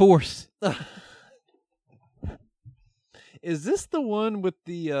forced? Is this the one with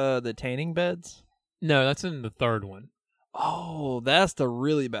the tanning beds? No, that's in the third one. Oh, that's the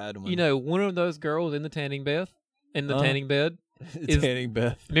really bad one. You know, one of those girls in the tanning bed tanning bed. Tanning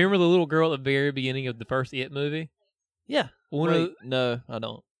bed. Remember the little girl at the very beginning of the first It movie? Yeah. No, I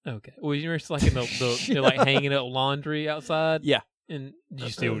don't. Okay. Well, you remember like in they're like hanging up laundry outside? Yeah. And you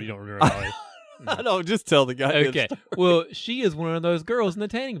don't remember about it. I don't, just tell the guy. Okay. Well, she is one of those girls in the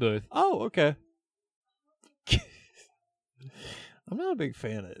tanning booth. Oh, okay. I'm not a big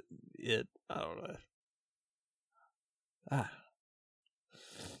fan of it. I don't know.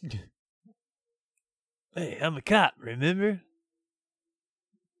 Hey, I'm a cop, remember?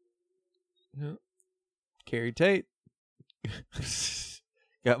 Yeah. Carrie Tate.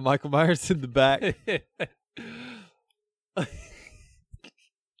 Got Michael Myers in the back.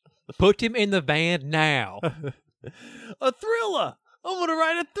 Put him in the van now. A thriller. I'm going to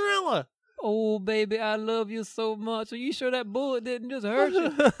write a thriller. Oh, baby, I love you so much. Are you sure that bullet didn't just hurt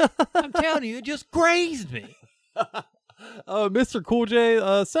you? I'm telling you, it just grazed me. Mr. Cool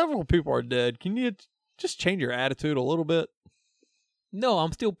J, several people are dead. Can you just change your attitude a little bit? No,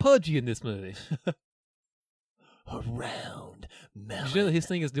 I'm still pudgy in this movie. Around melon. Did you know that his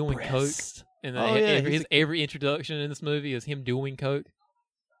thing is doing breast. coke? And Yeah, every introduction in this movie is him doing coke.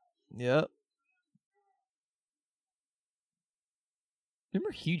 Yep.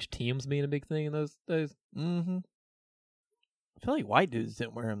 Remember huge Tim's being a big thing in those days? Mm-hmm. I feel like white dudes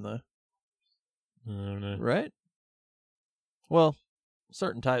didn't wear them, though. I don't know. Right? Well,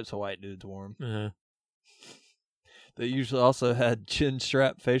 certain types of white dudes wore them. Uh-huh. They usually also had chin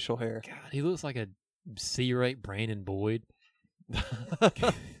strap facial hair. God, he looks like a C-rate Brandon Boyd.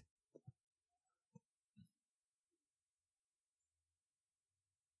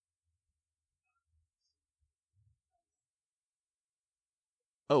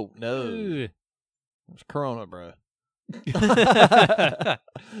 Oh, no. Ooh. It's Corona, bro.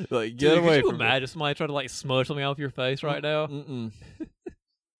 Like, get away from from me. Imagine somebody trying to like smush something off your face right now? Mm-mm.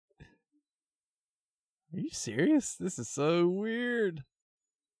 Are you serious? This is so weird.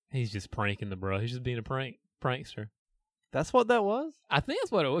 He's just pranking the bro. He's just being a prankster. That's what that was? I think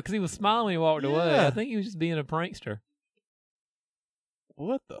that's what it was, because he was smiling when he walked away. I think he was just being a prankster.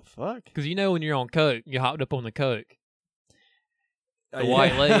 What the fuck? Because when you're on coke, you hopped up on the coke. The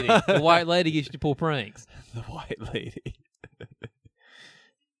white lady. The white lady gets you to pull pranks. The white lady.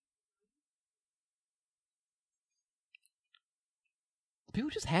 People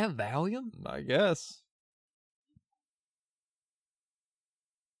just have Valium? I guess.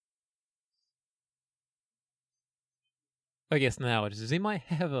 I guess nowadays. Does anybody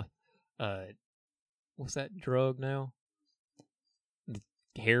have a what's that drug now? The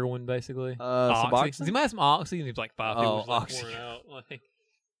heroin, basically. Suboxone? Does anybody have some oxy? And he's like 5 people just oxy. pouring out. Like,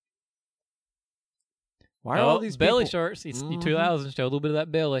 why are all these belly people... shirts? You 2000 show a little bit of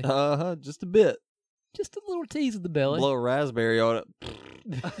that belly. Just a bit. Just a little tease of the belly. Blow a raspberry on it.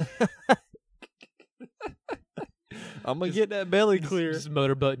 I'm gonna get that belly clear. Just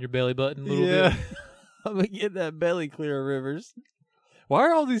motor button your belly button a little bit. I'm gonna get that belly clear, Rivers. Why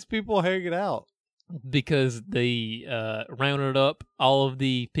are all these people hanging out? Because they rounded up all of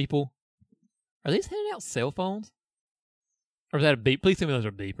the people. Are they just handing out cell phones? Or is that a beep? Please tell me those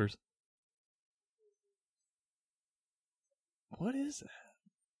are beepers. What is that?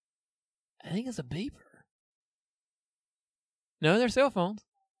 I think it's a beeper. No, they're cell phones.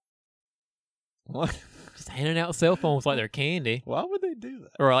 What? Just handing out cell phones like they're candy. Why would they do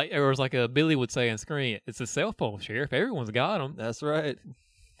that? Or it's like a Billy would say on screen, it's a cell phone, Sheriff. Everyone's got them. That's right.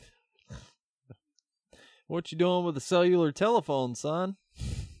 What you doing with a cellular telephone, son?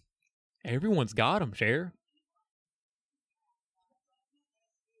 Everyone's got them, Sheriff.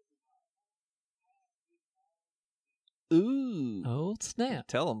 Ooh. Oh, snap.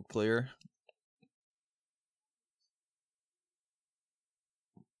 Tell them clear.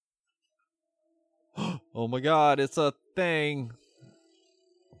 Oh my God, it's a thing.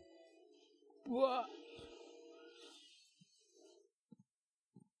 What?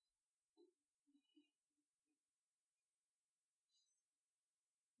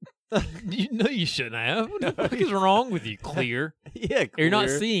 You know you shouldn't have. What the fuck is wrong with you, Clear? Yeah, clear. You're not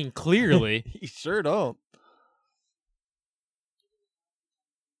seeing clearly. You sure don't.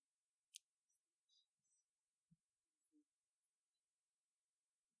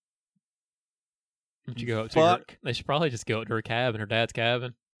 You go up to her, they should probably just go up to her cabin, her dad's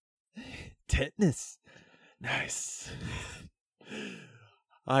cabin. Tetanus. Nice.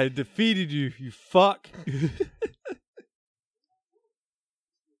 I defeated you, you fuck.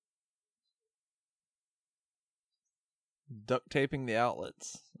 Duct taping the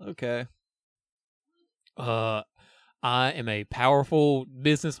outlets. Okay. I am a powerful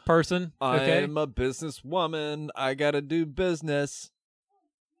business person. Okay? I'm a businesswoman. I gotta do business.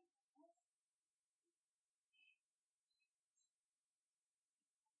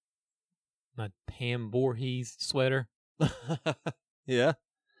 My Pam Voorhees sweater. Yeah.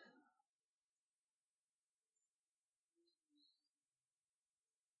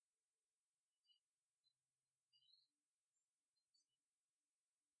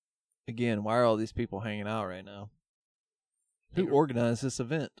 Again, why are all these people hanging out right now? Who organized this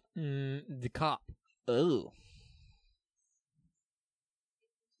event? The cop. Oh.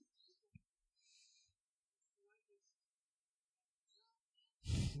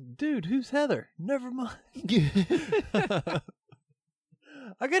 Dude, who's Heather? Never mind.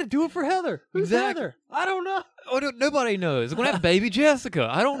 I gotta do it for Heather. Who's Heather? I don't know. Oh, nobody knows. I'm gonna have baby Jessica.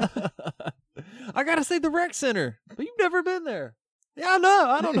 I don't know. I gotta say the rec center, but you've never been there. Yeah, I know.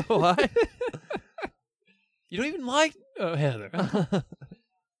 I don't know why. You don't even like Heather.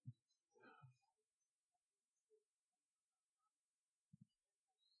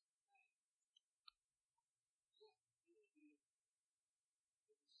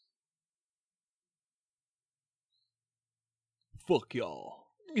 Fuck y'all.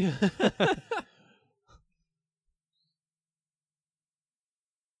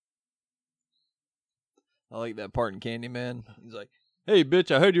 I like that part in Candyman. He's like, "Hey, bitch,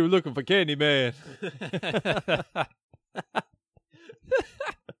 I heard you were looking for Candyman."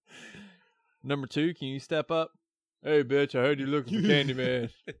 Number 2, can you step up? Hey, bitch, I heard you looking for Candyman.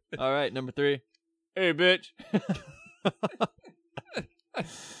 All right, number 3. Hey, bitch.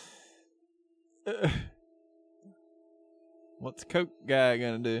 What's Coke guy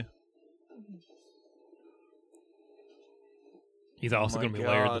gonna do? He's also gonna be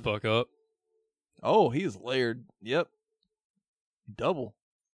layered the fuck up. Oh, he's layered. Yep. Double.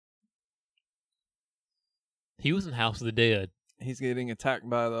 He was in House of the Dead. He's getting attacked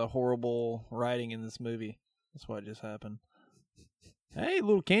by the horrible writing in this movie. That's what just happened. Hey,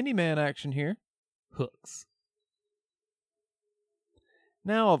 little Candyman action here. Hooks.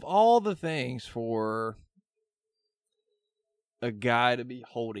 Now, of all the things for a guy to be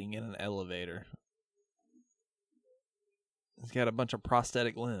holding in an elevator, he's got a bunch of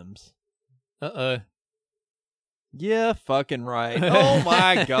prosthetic limbs. Uh-oh. Yeah, fucking right. Oh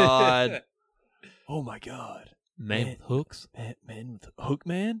my god. Oh my god. Man with hooks? Man with Hook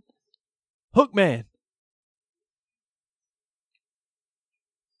Man? Hook Man.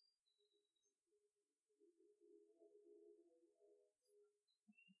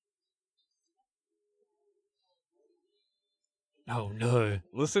 Oh no.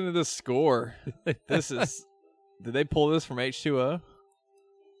 Listen to this score. This is... Did they pull this from H2O?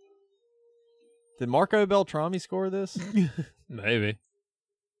 Did Marco Beltrami score this? Maybe.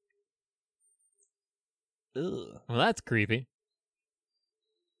 Ugh. Well, that's creepy.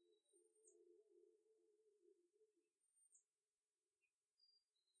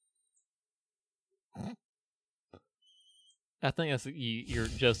 I think that's you're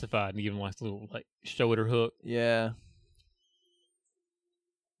justified in giving like a little like shoulder hook. Yeah.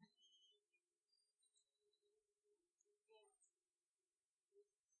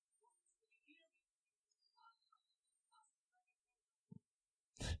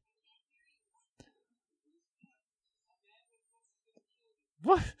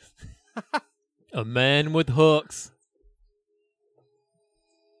 What? A man with hooks.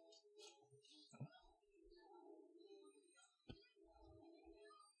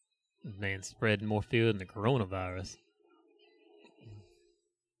 Man spreading more fear than the coronavirus.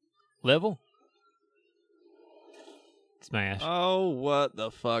 Level? Smash. Oh, what the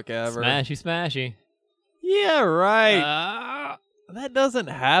fuck ever. Smashy, smashy. Yeah, right. That doesn't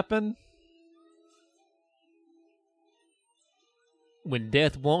happen. When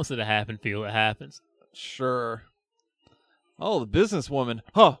death wants it to happen, Phil, it happens. Sure. Oh, the businesswoman.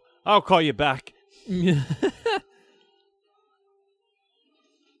 Huh, I'll call you back.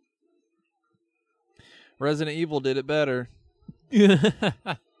 Resident Evil did it better. You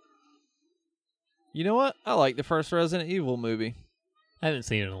know what? I like the first Resident Evil movie. I haven't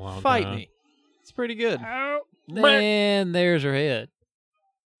seen it in a long time. Fight me. It's pretty good. And there's her head.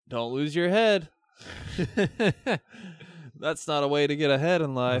 Don't lose your head. That's not a way to get ahead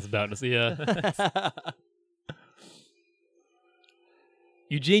in I life. was about to see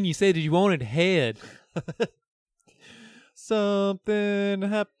Eugene, you said you wanted head. Something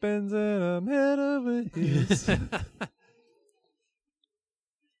happens and I'm head over heels.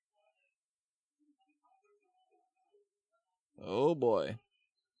 Oh boy.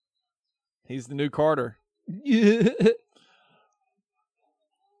 He's the new Carter.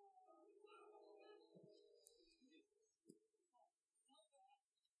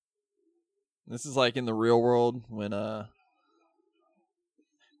 This is like in the real world when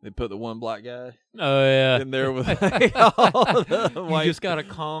they put the one black guy Oh, in there with like all the you white, just gotta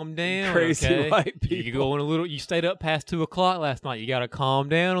calm down, crazy okay? white people. You going a little. You stayed up past 2:00 last night. You gotta calm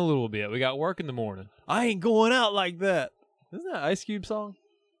down a little bit. We got work in the morning. I ain't going out like that. Isn't that Ice Cube song?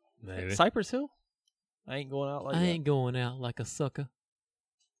 Maybe. Cypress Hill? I ain't going out like that. I ain't going out like a sucker.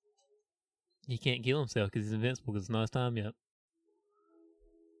 He can't kill himself because he's invincible because it's not his time yet.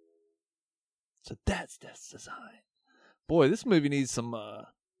 So that's design. Boy, this movie needs some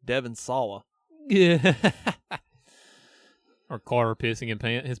Devin Sawa. Yeah. Or Carter pissing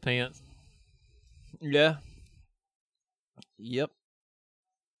in his pants. Yeah. Yep.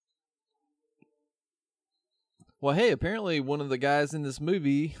 Well, hey, apparently one of the guys in this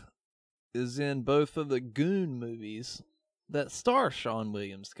movie is in both of the Goon movies that star Sean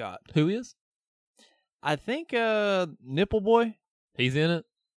William Scott. Who is? I think Nipple Boy. He's in it.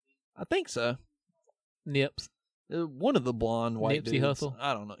 I think so. Nips. One of the blonde white Nipsey dudes. Hussle?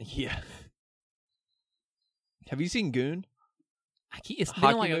 I don't know. Yeah. Have you seen Goon? It's been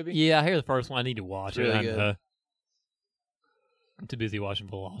Hockey like movie? Yeah, I hear the first one. I need to watch it. Really good. I'm too busy watching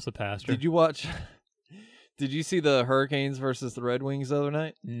Velocipaster. Did you watch? Did you see the Hurricanes versus the Red Wings the other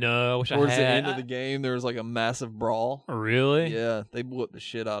night? No, I wish Towards I the had. end of the game, there was like a massive brawl. Really? Yeah, they blew up the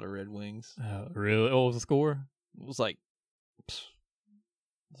shit out of Red Wings. Really? What was the score? It was like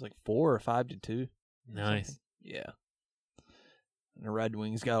 4 or 5-2. Nice. Yeah. And the Red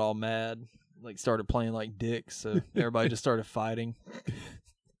Wings got all mad, like started playing like dicks, so everybody just started fighting.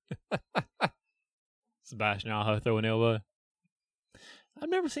 Sebastian Aho throwing elbow. I've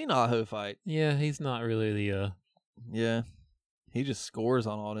never seen Aho fight. Yeah, he's not really the. Yeah. He just scores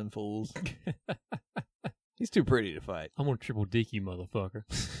on all them fools. He's too pretty to fight. I'm gonna triple dick you, motherfucker.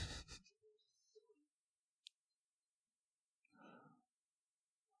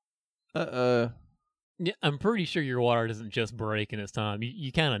 Yeah, I'm pretty sure your water doesn't just break in its time.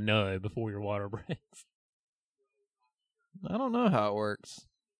 You kind of know before your water breaks. I don't know how it works.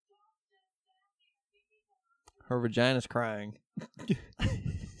 Her vagina's crying.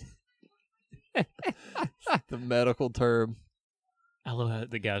 The medical term. I love how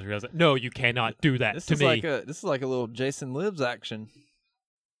the guys realize, no, you cannot do that to me. This is like a little Jason Lives action.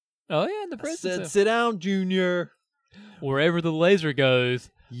 Oh, yeah, in the prison. I said, sit down, Junior. Wherever the laser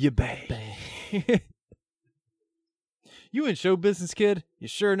goes, you bang. You in show business, kid? You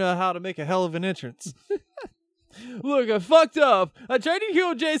sure know how to make a hell of an entrance. Look, I fucked up. I tried to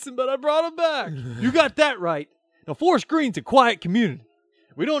kill Jason, but I brought him back. You got that right. Now, Forest Green's a quiet community.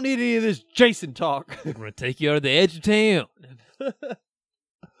 We don't need any of this Jason talk. I'm going to take you out of the edge of town.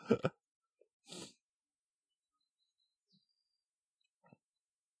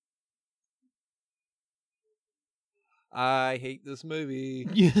 I hate this movie.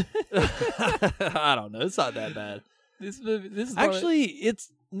 I don't know. It's not that bad. This is actually,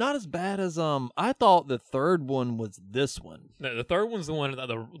 it's not as bad as I thought the third one was this one. No, the third one's the one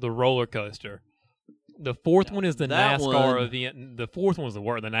the roller coaster. The fourth one is the NASCAR event. The fourth one's the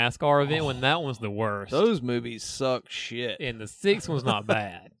NASCAR event when that one's the worst. Those movies suck shit. And the sixth one's not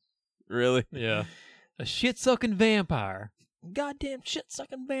bad. Really? Yeah. A shit-sucking vampire. Goddamn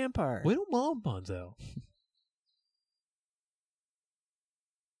shit-sucking vampire. We don't mind Bonzo.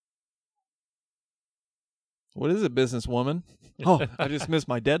 What is it, businesswoman? Oh, I just missed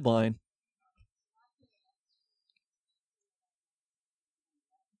my deadline.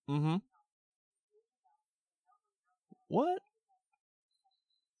 Mm-hmm. What?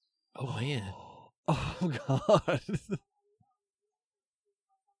 Oh, man. Oh, God.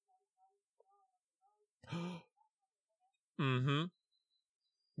 Mm-hmm.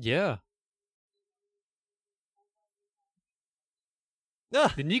 Yeah.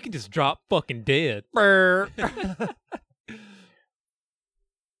 Then you can just drop fucking dead. The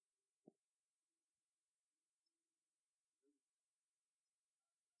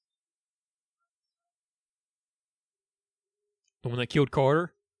one that killed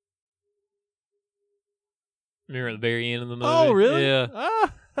Carter? Remember at the very end of the movie? Oh, really? Yeah.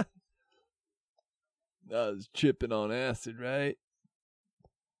 Ah. I was chipping on acid, right?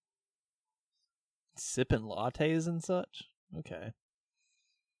 Sipping lattes and such? Okay.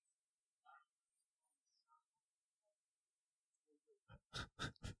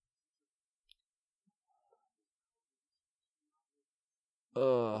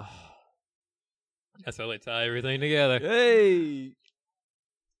 Ugh. That's how they tie everything together. Hey!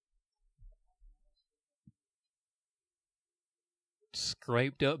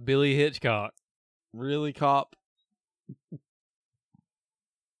 Scraped up Billy Hitchcock. Really, cop?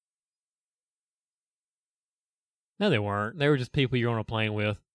 No, they weren't. They were just people you're on a plane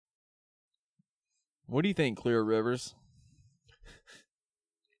with. What do you think, Clear Rivers?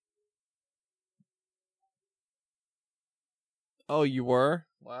 Oh, you were?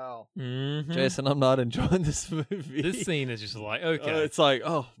 Wow. Mm-hmm. Jason, I'm not enjoying this movie. This scene is just like, okay. It's like,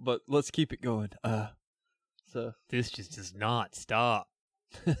 oh, but let's keep it going. So this just does not stop.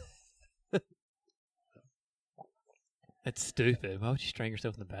 That's stupid. Why would you strangle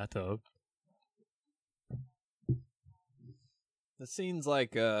yourself in the bathtub? the scene's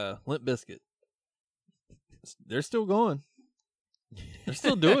like Limp Bizkit. They're still going. They're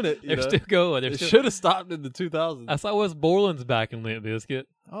still doing it. They're still going. They should have stopped in the 2000s. I saw Wes Borland's back in Limp Bizkit.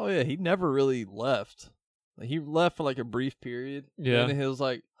 Oh, yeah. He never really left. He left for like a brief period. Yeah. And he was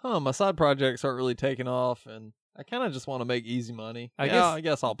like, my side projects aren't really taking off. And I kind of just want to make easy money. I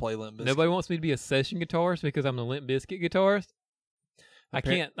guess I'll play Limp Bizkit. Nobody wants me to be a session guitarist because I'm the Limp Bizkit guitarist. I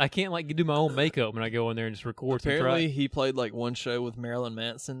can't like do my own makeup when I go in there and just record. Apparently, he played like one show with Marilyn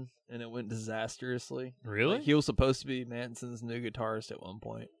Manson, and it went disastrously. Really? Like, he was supposed to be Manson's new guitarist at one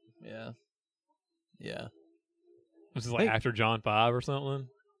point. Yeah. Was it like after John 5 or something?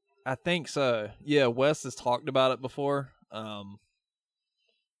 I think so. Yeah, Wes has talked about it before. But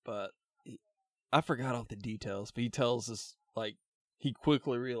I forgot all the details. But he tells us like he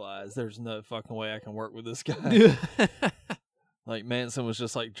quickly realized there's no fucking way I can work with this guy. Like Manson was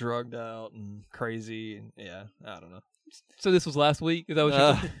just like drugged out and crazy, and I don't know. So this was last week. Is that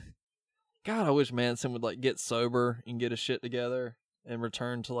what you? God, I wish Manson would like get sober and get his shit together and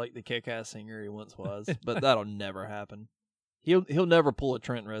return to like the kick-ass singer he once was. But that'll never happen. He'll never pull a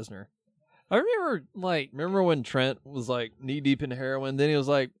Trent Reznor. I remember when Trent was like knee deep into heroin. Then he was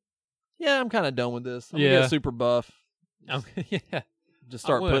like, "Yeah, I'm kind of done with this. I'm gonna get super buff. Just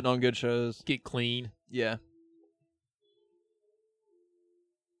start putting on good shows. Get clean." Yeah.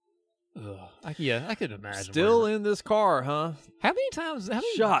 I could imagine. Still in this car, huh? How many times?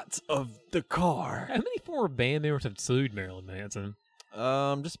 Shots of the car. How many former band members have sued Marilyn Manson?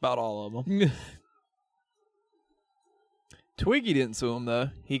 Just about all of them. Twiggy didn't sue him though.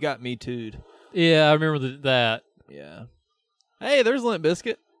 He got me too'd. Yeah, I remember that. Yeah. Hey, there's Limp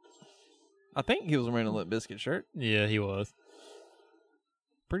Bizkit. I think he was wearing a Limp Bizkit shirt. Yeah, he was.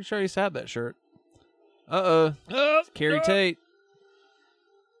 Pretty sure he's had that shirt. It's Carrie Tate.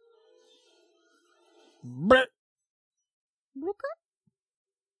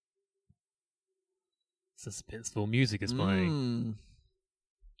 Suspenseful music is playing.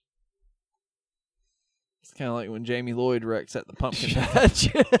 It's kind of like when Jamie Lloyd wrecks at the pumpkin patch.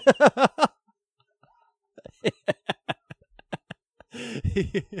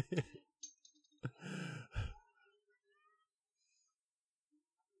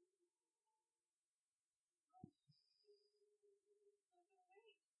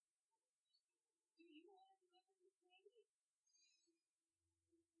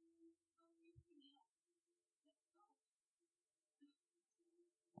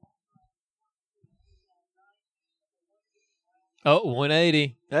 Oh,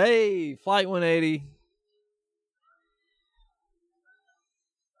 180. Hey, Flight 180.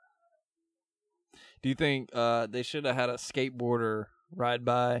 Do you think they should have had a skateboarder ride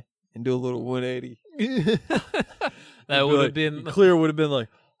by and do a little 180? That would have been... Clear would have been like,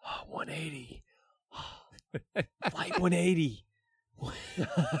 180. Flight 180.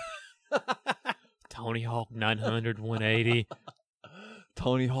 Tony Hawk 900, 180.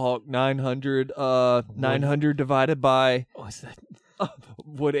 Tony Hawk 900. 900 divided by... What's that?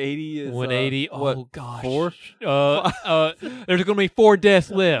 180 is... 180. What, oh, gosh. 4? There's going to be 4 deaths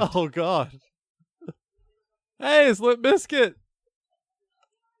left. Oh, God. Hey, it's Limp Bizkit.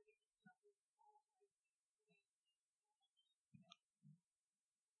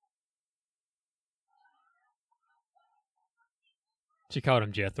 She called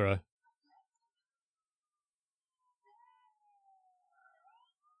him Jethro.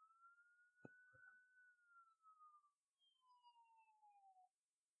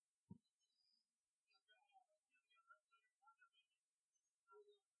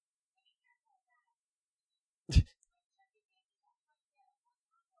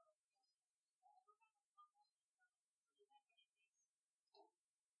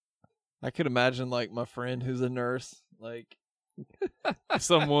 I could imagine, like, my friend who's a nurse, like, if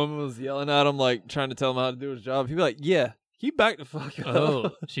some woman was yelling at him, like, trying to tell him how to do his job, he'd be like, yeah, he back the fuck up.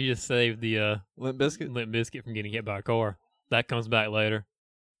 Oh, she just saved the Limp Bizkit? Limp Bizkit from getting hit by a car. That comes back later.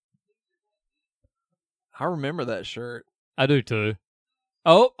 I remember that shirt. I do, too.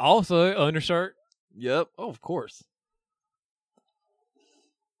 Oh, also, undershirt. Yep. Oh, of course.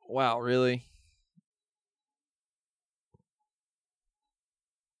 Wow, really?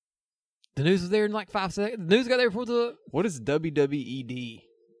 The news was there in like 5 seconds. The news got there before the... What is WWED?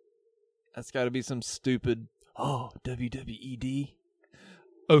 That's got to be some stupid... Oh, WWED?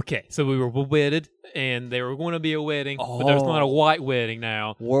 Okay, so we were wedded, and there were going to be a wedding, but there's not a white wedding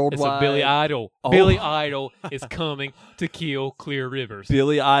now. Worldwide. It's a Billy Idol. Oh. Billy Idol is coming to kill Clear Rivers.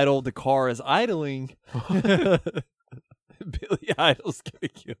 Billy Idol, the car is idling. Billy Idol's going to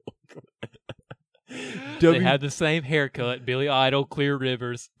kill. They had the same haircut. Billy Idol, Clear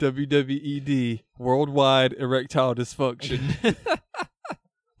Rivers. WWED, worldwide erectile dysfunction.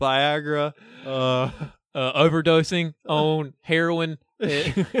 Viagra. Overdosing on heroin.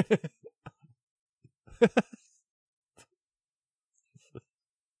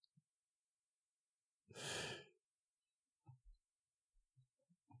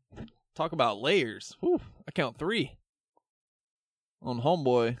 Talk about layers. Whew, I count 3 on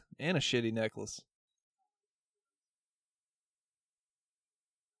Homeboy and a shitty necklace.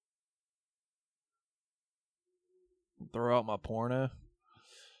 Throw out my porno.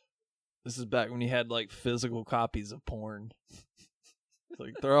 This is back when you had like physical copies of porn. It's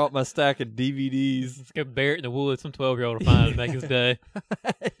like, throw out my stack of DVDs. Let's go bury it in the woods. Some 12-year-old will find it and make his day.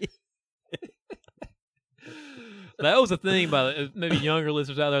 That was a thing by maybe younger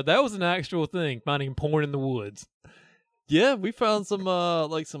listeners out there. That was an actual thing, finding porn in the woods. Yeah, we found some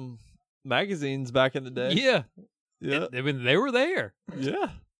like some magazines back in the day. Yeah. Yeah. They were there.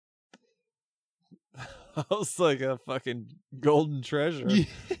 Yeah. I was like a fucking golden treasure. Like,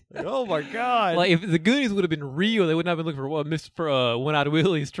 oh my God. Like if the Goonies would have been real, they wouldn't have been looking for One-Eyed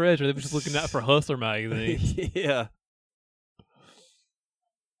Willie's treasure. They were just looking out for Hustler magazines. Yeah.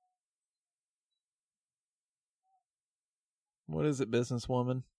 What is it,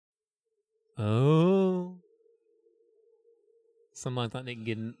 businesswoman? Oh. Somebody thought they could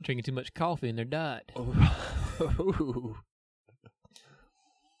get drinking too much coffee in their diet. Oh.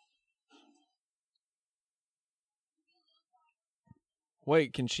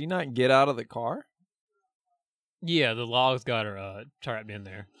 Wait, can she not get out of the car? Yeah, the logs got her trapped in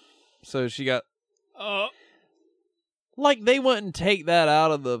there. So she got... Like, they wouldn't take that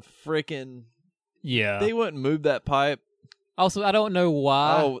out of the frickin'... Yeah. They wouldn't move that pipe. Also, I don't know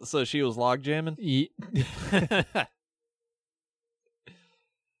why. Oh, so she was log jamming? And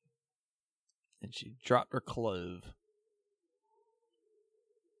she dropped her clove.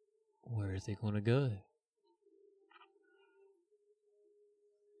 Where is he going to go?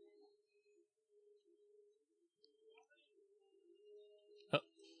 Oh,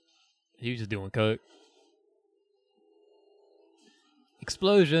 he was just doing coke.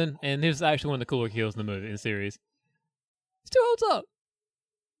 Explosion, and this is actually one of the cooler kills in the series. Still holds up.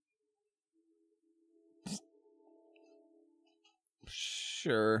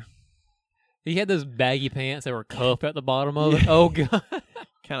 Sure. He had those baggy pants that were cuffed at the bottom of it. Oh, God.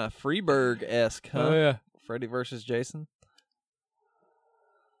 Kind of Freeburg-esque, huh? Oh, yeah. Freddy versus Jason.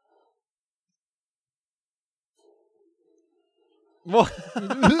 What?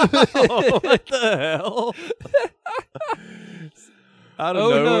 What the hell? Out of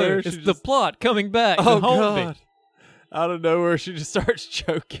nowhere, it's the plot coming back. Oh, to haunt God. me. Out of nowhere, she just starts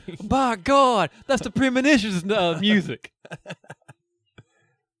choking. By God, that's the premonitions music.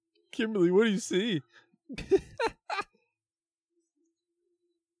 Kimberly, what do you see?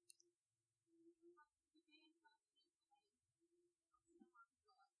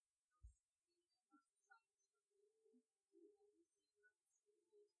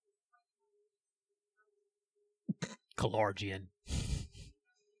 Calargian.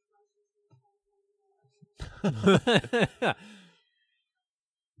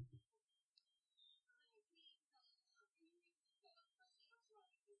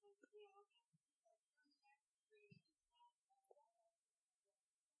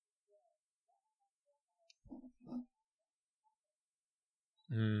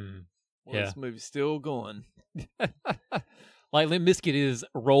 Well, this movie's still going. Like Limp Bizkit is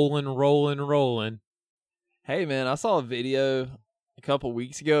rolling. Hey, man, I saw a video a couple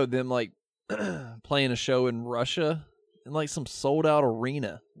weeks ago of them, like, playing a show in Russia in, like, some sold-out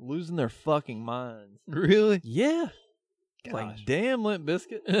arena, losing their fucking minds. Really? Yeah. Gosh. Like, damn, Limp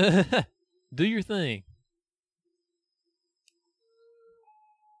Bizkit. Do your thing.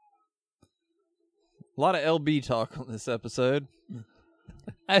 A lot of LB talk on this episode.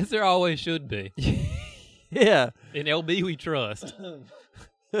 As there always should be. Yeah. In LB we trust.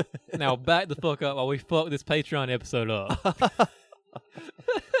 Now back the fuck up while we fuck this Patreon episode up.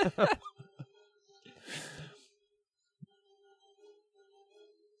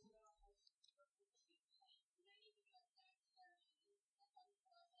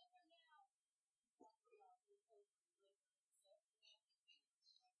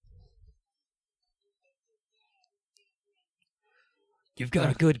 You've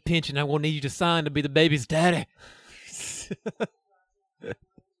got a good pension. I will need you to sign to be the baby's daddy.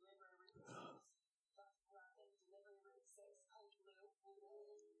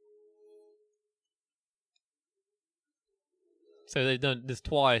 So they've done this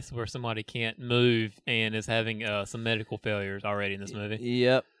twice where somebody can't move and is having some medical failures already in this movie.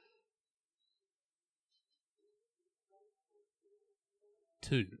 Yep.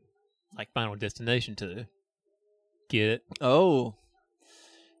 2. Like Final Destination 2. Get it? Oh.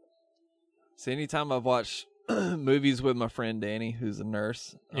 See, anytime I've watched movies with my friend Danny, who's a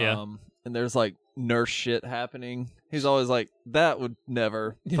nurse, and there's like nurse shit happening, he's always like, that would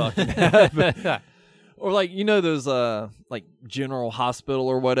never fucking happen. Or like, you know, those like General Hospital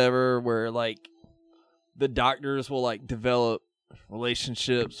or whatever, where like the doctors will like develop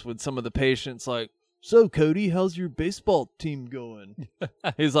relationships with some of the patients, like, so Cody, how's your baseball team going?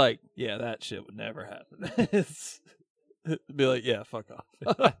 He's like, yeah, that shit would never happen. Be like, yeah, fuck off.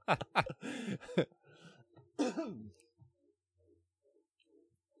 I'm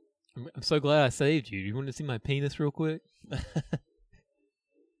so glad I saved you. You want to see my penis real quick?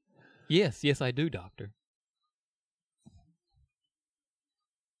 Yes, I do, doctor.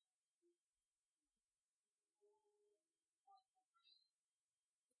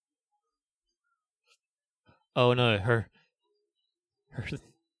 Oh no, her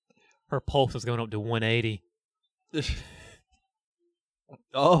pulse is going up to 180.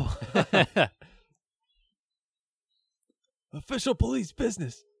 Oh. Official police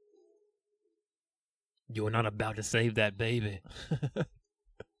business. You're not about to save that baby.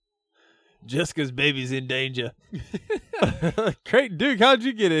 Jessica's baby's in danger. Creighton Duke, how'd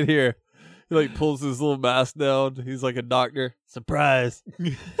you get in here? He like pulls his little mask down. He's like a doctor. Surprise.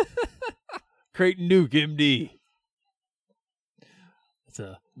 Creighton Duke, MD. It's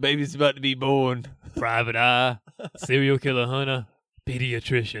a baby's about to be born. Private eye, serial killer hunter,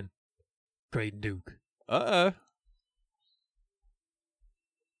 pediatrician, Creighton Duke. Uh-oh.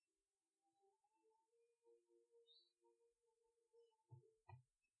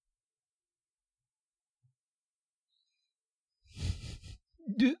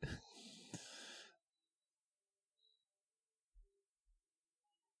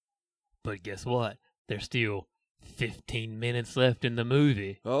 But guess what? There's still 15 minutes left in the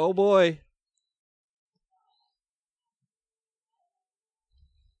movie. Oh, boy.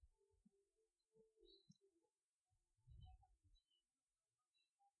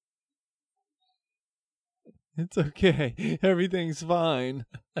 It's okay. Everything's fine.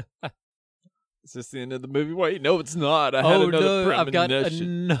 Is this the end of the movie? Wait, no, it's not. I had another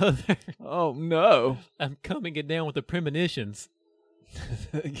premonition. I've got another. Oh, no. I'm coming it down with the premonitions.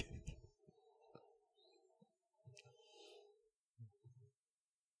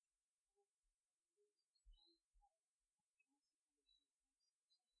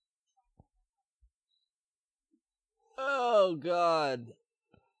 Oh, God.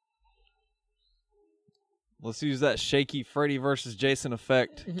 Let's use that shaky Freddy versus Jason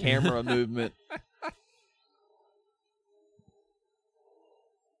effect camera movement.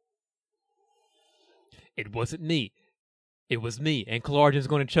 It wasn't me. It was me, and Clargen's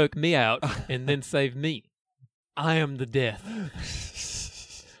going to choke me out and then save me. I am the death.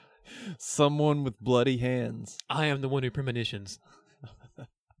 Someone with bloody hands. I am the one who premonitions.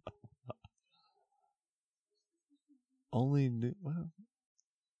 Only knew. Wow.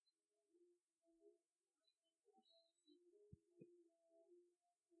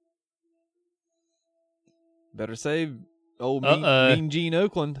 Better save old mean Gene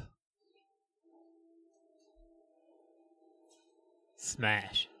Oakland.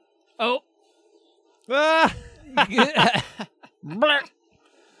 Smash. Oh. Ah!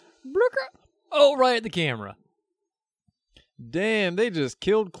 Oh, right at the camera. Damn, they just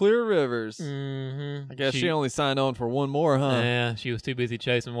killed Clear Rivers. Mm-hmm. I guess she only signed on for one more, huh? Yeah, she was too busy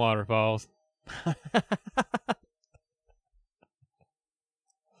chasing waterfalls.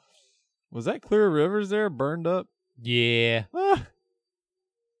 Was that Clear Rivers there burned up? Yeah. Ah.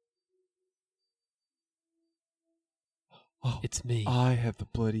 Oh, it's me. I have the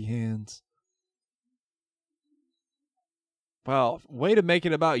bloody hands. Wow, way to make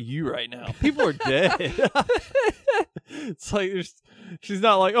it about you right now. People are dead. It's like she's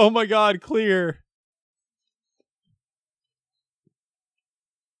not like, oh my God, Clear.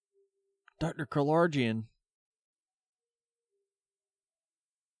 Dr. Kalargian.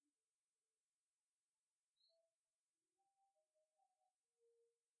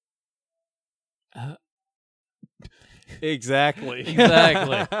 Exactly.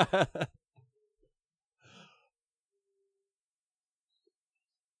 Exactly.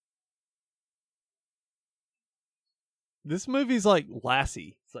 This movie's like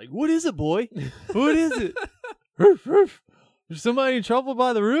Lassie. It's like, what is it, boy? What is it? Roof, roof. Is somebody in trouble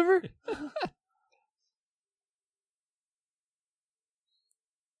by the river?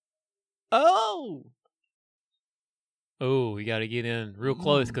 Oh. Oh, you got to get in real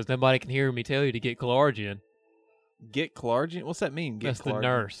close because nobody can hear me tell you to get Clargen. Get Clargen? What's that mean? Get That's Clargen? the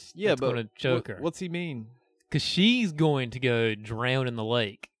nurse. Yeah, but going to choke her. What's he mean? Because she's going to go drown in the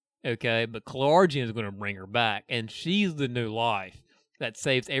lake. Okay, but Clargen is going to bring her back, and she's the new life that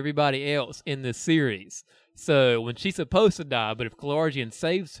saves everybody else in this series. So when she's supposed to die, but if Clargen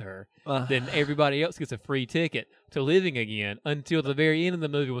saves her, then everybody else gets a free ticket to living again until the very end of the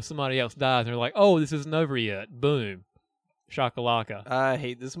movie when somebody else dies, and they're like, oh, this isn't over yet. Boom. Shakalaka. I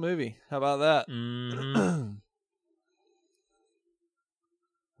hate this movie. How about that? Mm-hmm.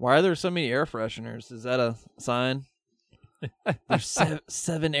 Why are there so many air fresheners? Is that a sign? There's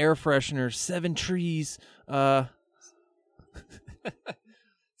seven air fresheners, 7 trees.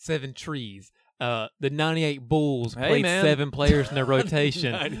 7 trees. The 98 Bulls Hey, played man. 7 players in their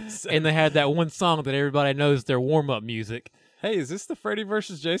rotation, and they had that one song that everybody knows their warm-up music. Hey, is this the Freddy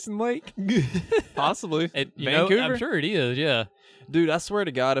versus Jason Lake? Possibly. Vancouver? I'm sure it is, yeah. Dude, I swear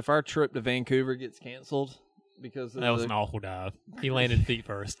to God, if our trip to Vancouver gets canceled because of that was an awful dive. He landed feet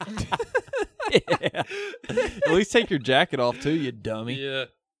first. Yeah. At least take your jacket off too, you dummy. Yeah.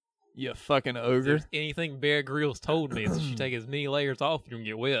 You fucking ogre. Anything Bear Grylls told me is you should take as many layers off you can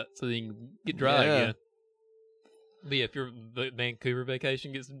get wet so you can get dry again. But yeah, if your Vancouver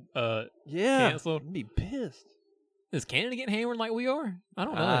vacation gets canceled, I'd be pissed. Is Canada getting hammered like we are? I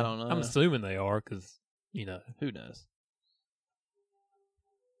don't know. I don't know. I'm assuming they are because, who knows?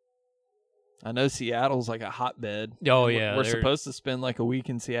 I know Seattle's like a hotbed. Oh, yeah. We're supposed to spend like a week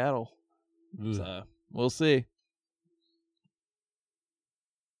in Seattle. Ooh. So, we'll see.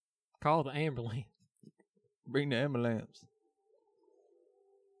 Call the ambulance. Bring the ambulance.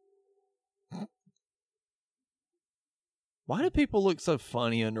 Why do people look so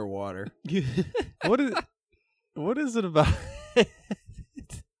funny underwater? What is it about?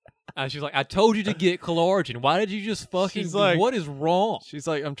 And she's like, I told you to get collagen. Why did you just fucking She's like, what is wrong? She's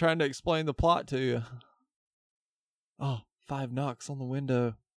like, I'm trying to explain the plot to you. Oh, 5 knocks on the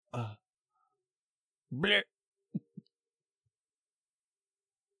window. Bleh.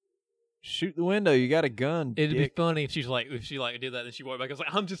 Shoot the window. You got a gun. It'd dick. be funny if she did that and she walked back. I was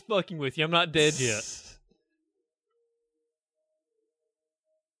like, I'm just fucking with you. I'm not dead yet.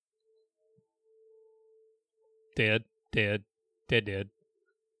 Dead.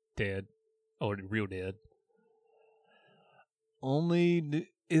 Oh, real dead.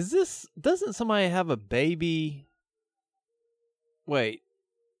 Doesn't somebody have a baby? Wait.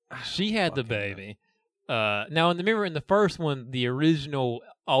 She had the baby. Now, remember in the first one, the original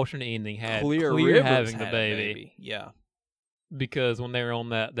alternate ending had Clear having the baby. Yeah. Because when they were on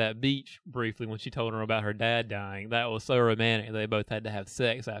that beach briefly, when she told her about her dad dying, that was so romantic. They both had to have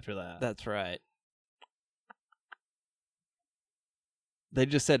sex after that. That's right. They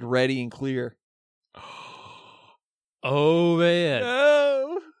just said ready and clear. Oh, man.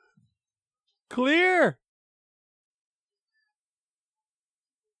 No. Clear.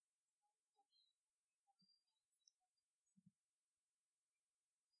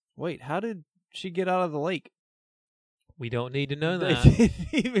 Wait, how did she get out of the lake? We don't need to know that. They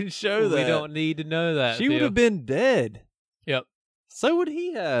didn't even show that. We don't need to know that. She would have been dead. Yep. So would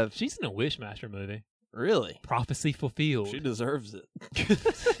he have. She's in a Wishmaster movie. Really? Prophecy fulfilled. She deserves it.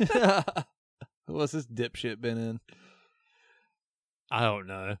 What's this dipshit been in? I don't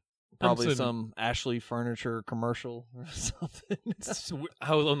know. Probably some Ashley Furniture commercial or something.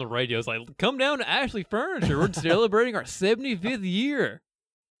 I was on the radio. It's like, come down to Ashley Furniture. We're celebrating our 75th year.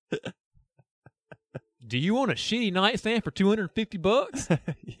 Do you want a shitty nightstand for $250?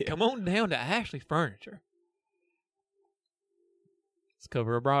 Yeah. Come on down to Ashley Furniture. Let's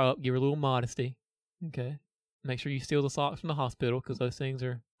cover her bra up. Give her a little modesty. Okay. Make sure you steal the socks from the hospital because those things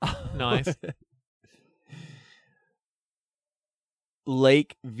are nice.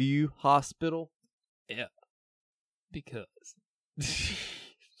 Lakeview Hospital? Yeah. Because.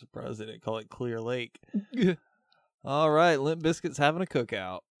 Surprised they didn't call it Clear Lake. All right. Limp Bizkit's having a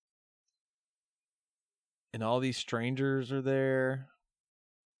cookout. And all these strangers are there.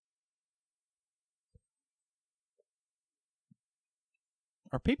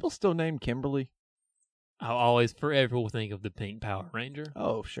 Are people still named Kimberly? I'll always forever will think of the Pink Power Ranger.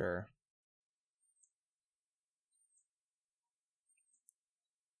 Oh, sure.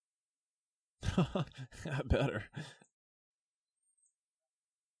 I better.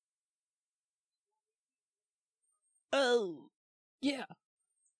 Oh, yeah.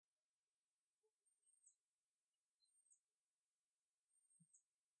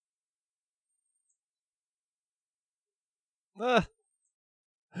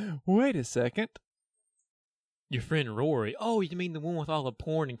 Wait a second. Your friend Rory. Oh, you mean the one with all the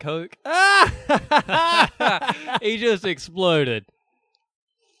porn and coke? He just exploded.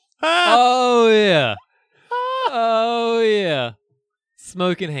 Oh, yeah. Oh, yeah.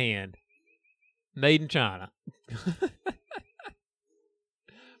 Smoking hand. Made in China.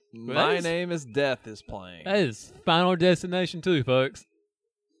 My Name is Death is playing. That is Final Destination 2, folks.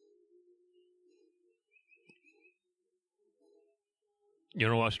 You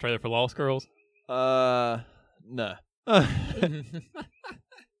want to watch the trailer for Lost Girls? No. I'm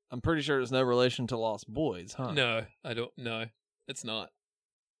pretty sure it's no relation to Lost Boys, huh? No, I don't. No, it's not.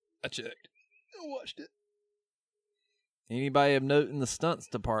 I checked. I watched it. Anybody of note in the stunts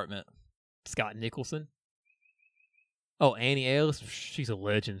department? Scott Nicholson. Oh, Annie Ellis. She's a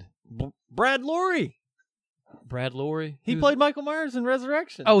legend. Brad Lorry. Brad Lorry. He played Michael Myers in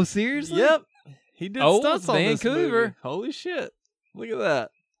Resurrection. Oh, seriously? Yep. He did stunts on Vancouver. This movie. Holy shit. Look at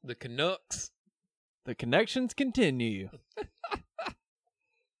that. The Canucks. The connections continue.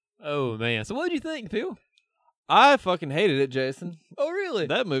 Oh, man. So what did you think, Phil? I fucking hated it, Jason. Oh, really?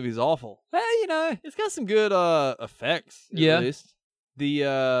 That movie's awful. Hey, you know. It's got some good effects, at least.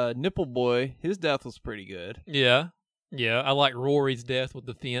 The nipple boy, his death was pretty good. Yeah. Yeah, I like Rory's death with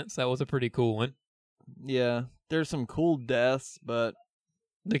the fence. That was a pretty cool one. Yeah. There's some cool deaths, but...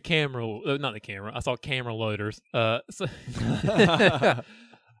 The camera... not the camera. I saw camera loaders. The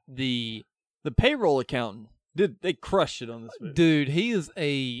payroll accountant, they crushed it on this movie. Dude, he is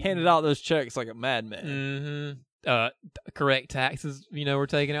handed out those checks like a madman. Mm-hmm. Correct taxes, were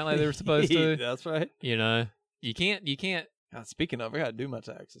taken out like they were supposed to. That's right. You can't. God, speaking of, I gotta do my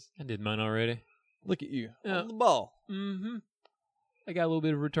taxes. I did mine already. Look at you on the ball. Mm-hmm. I got a little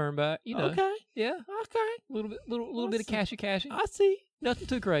bit of return back. Okay. Yeah. Okay. A little bit of cashy. I see. Nothing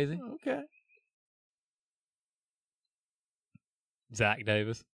too crazy. Okay. Zach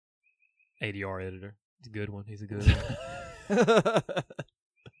Davis, ADR editor. He's a good one.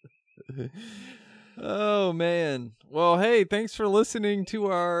 Oh, man. Well, hey, thanks for listening to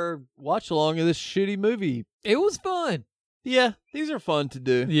our watch along of this shitty movie. It was fun. Yeah, these are fun to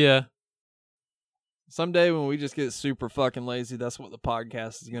do. Yeah. Someday when we just get super fucking lazy, that's what the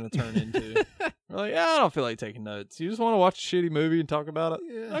podcast is going to turn into. We're like, I don't feel like taking notes. You just want to watch a shitty movie and talk about it?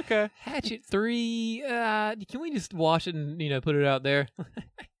 Yeah. Okay. Hatchet 3, can we just watch it and, put it out there?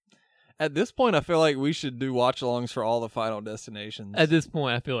 At this point, I feel like we should do watch-alongs for all the Final Destinations. At this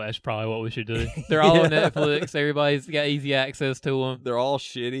point, I feel like that's probably what we should do. They're all on Netflix. Everybody's got easy access to them. They're all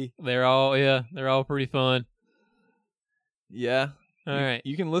shitty. They're all pretty fun. Yeah. All right.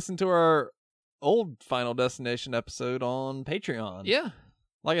 You can listen to our old Final Destination episode on Patreon. Yeah.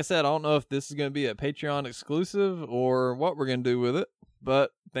 Like I said, I don't know if this is going to be a Patreon exclusive or what we're going to do with it, but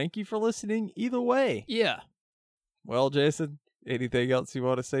thank you for listening either way. Yeah. Well, Jason, anything else you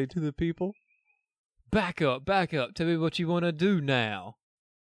want to say to the people? Back up. Tell me what you want to do now.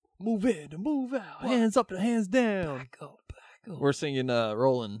 Move in and move out. What? Hands up and hands down. Back up. We're singing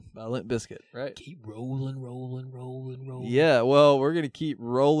Rollin' by Limp Bizkit, right? Keep rolling. Yeah, well, we're going to keep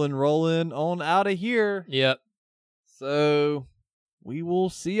rolling on out of here. Yep. So, we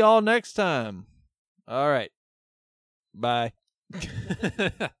will see y'all next time. All right. Bye.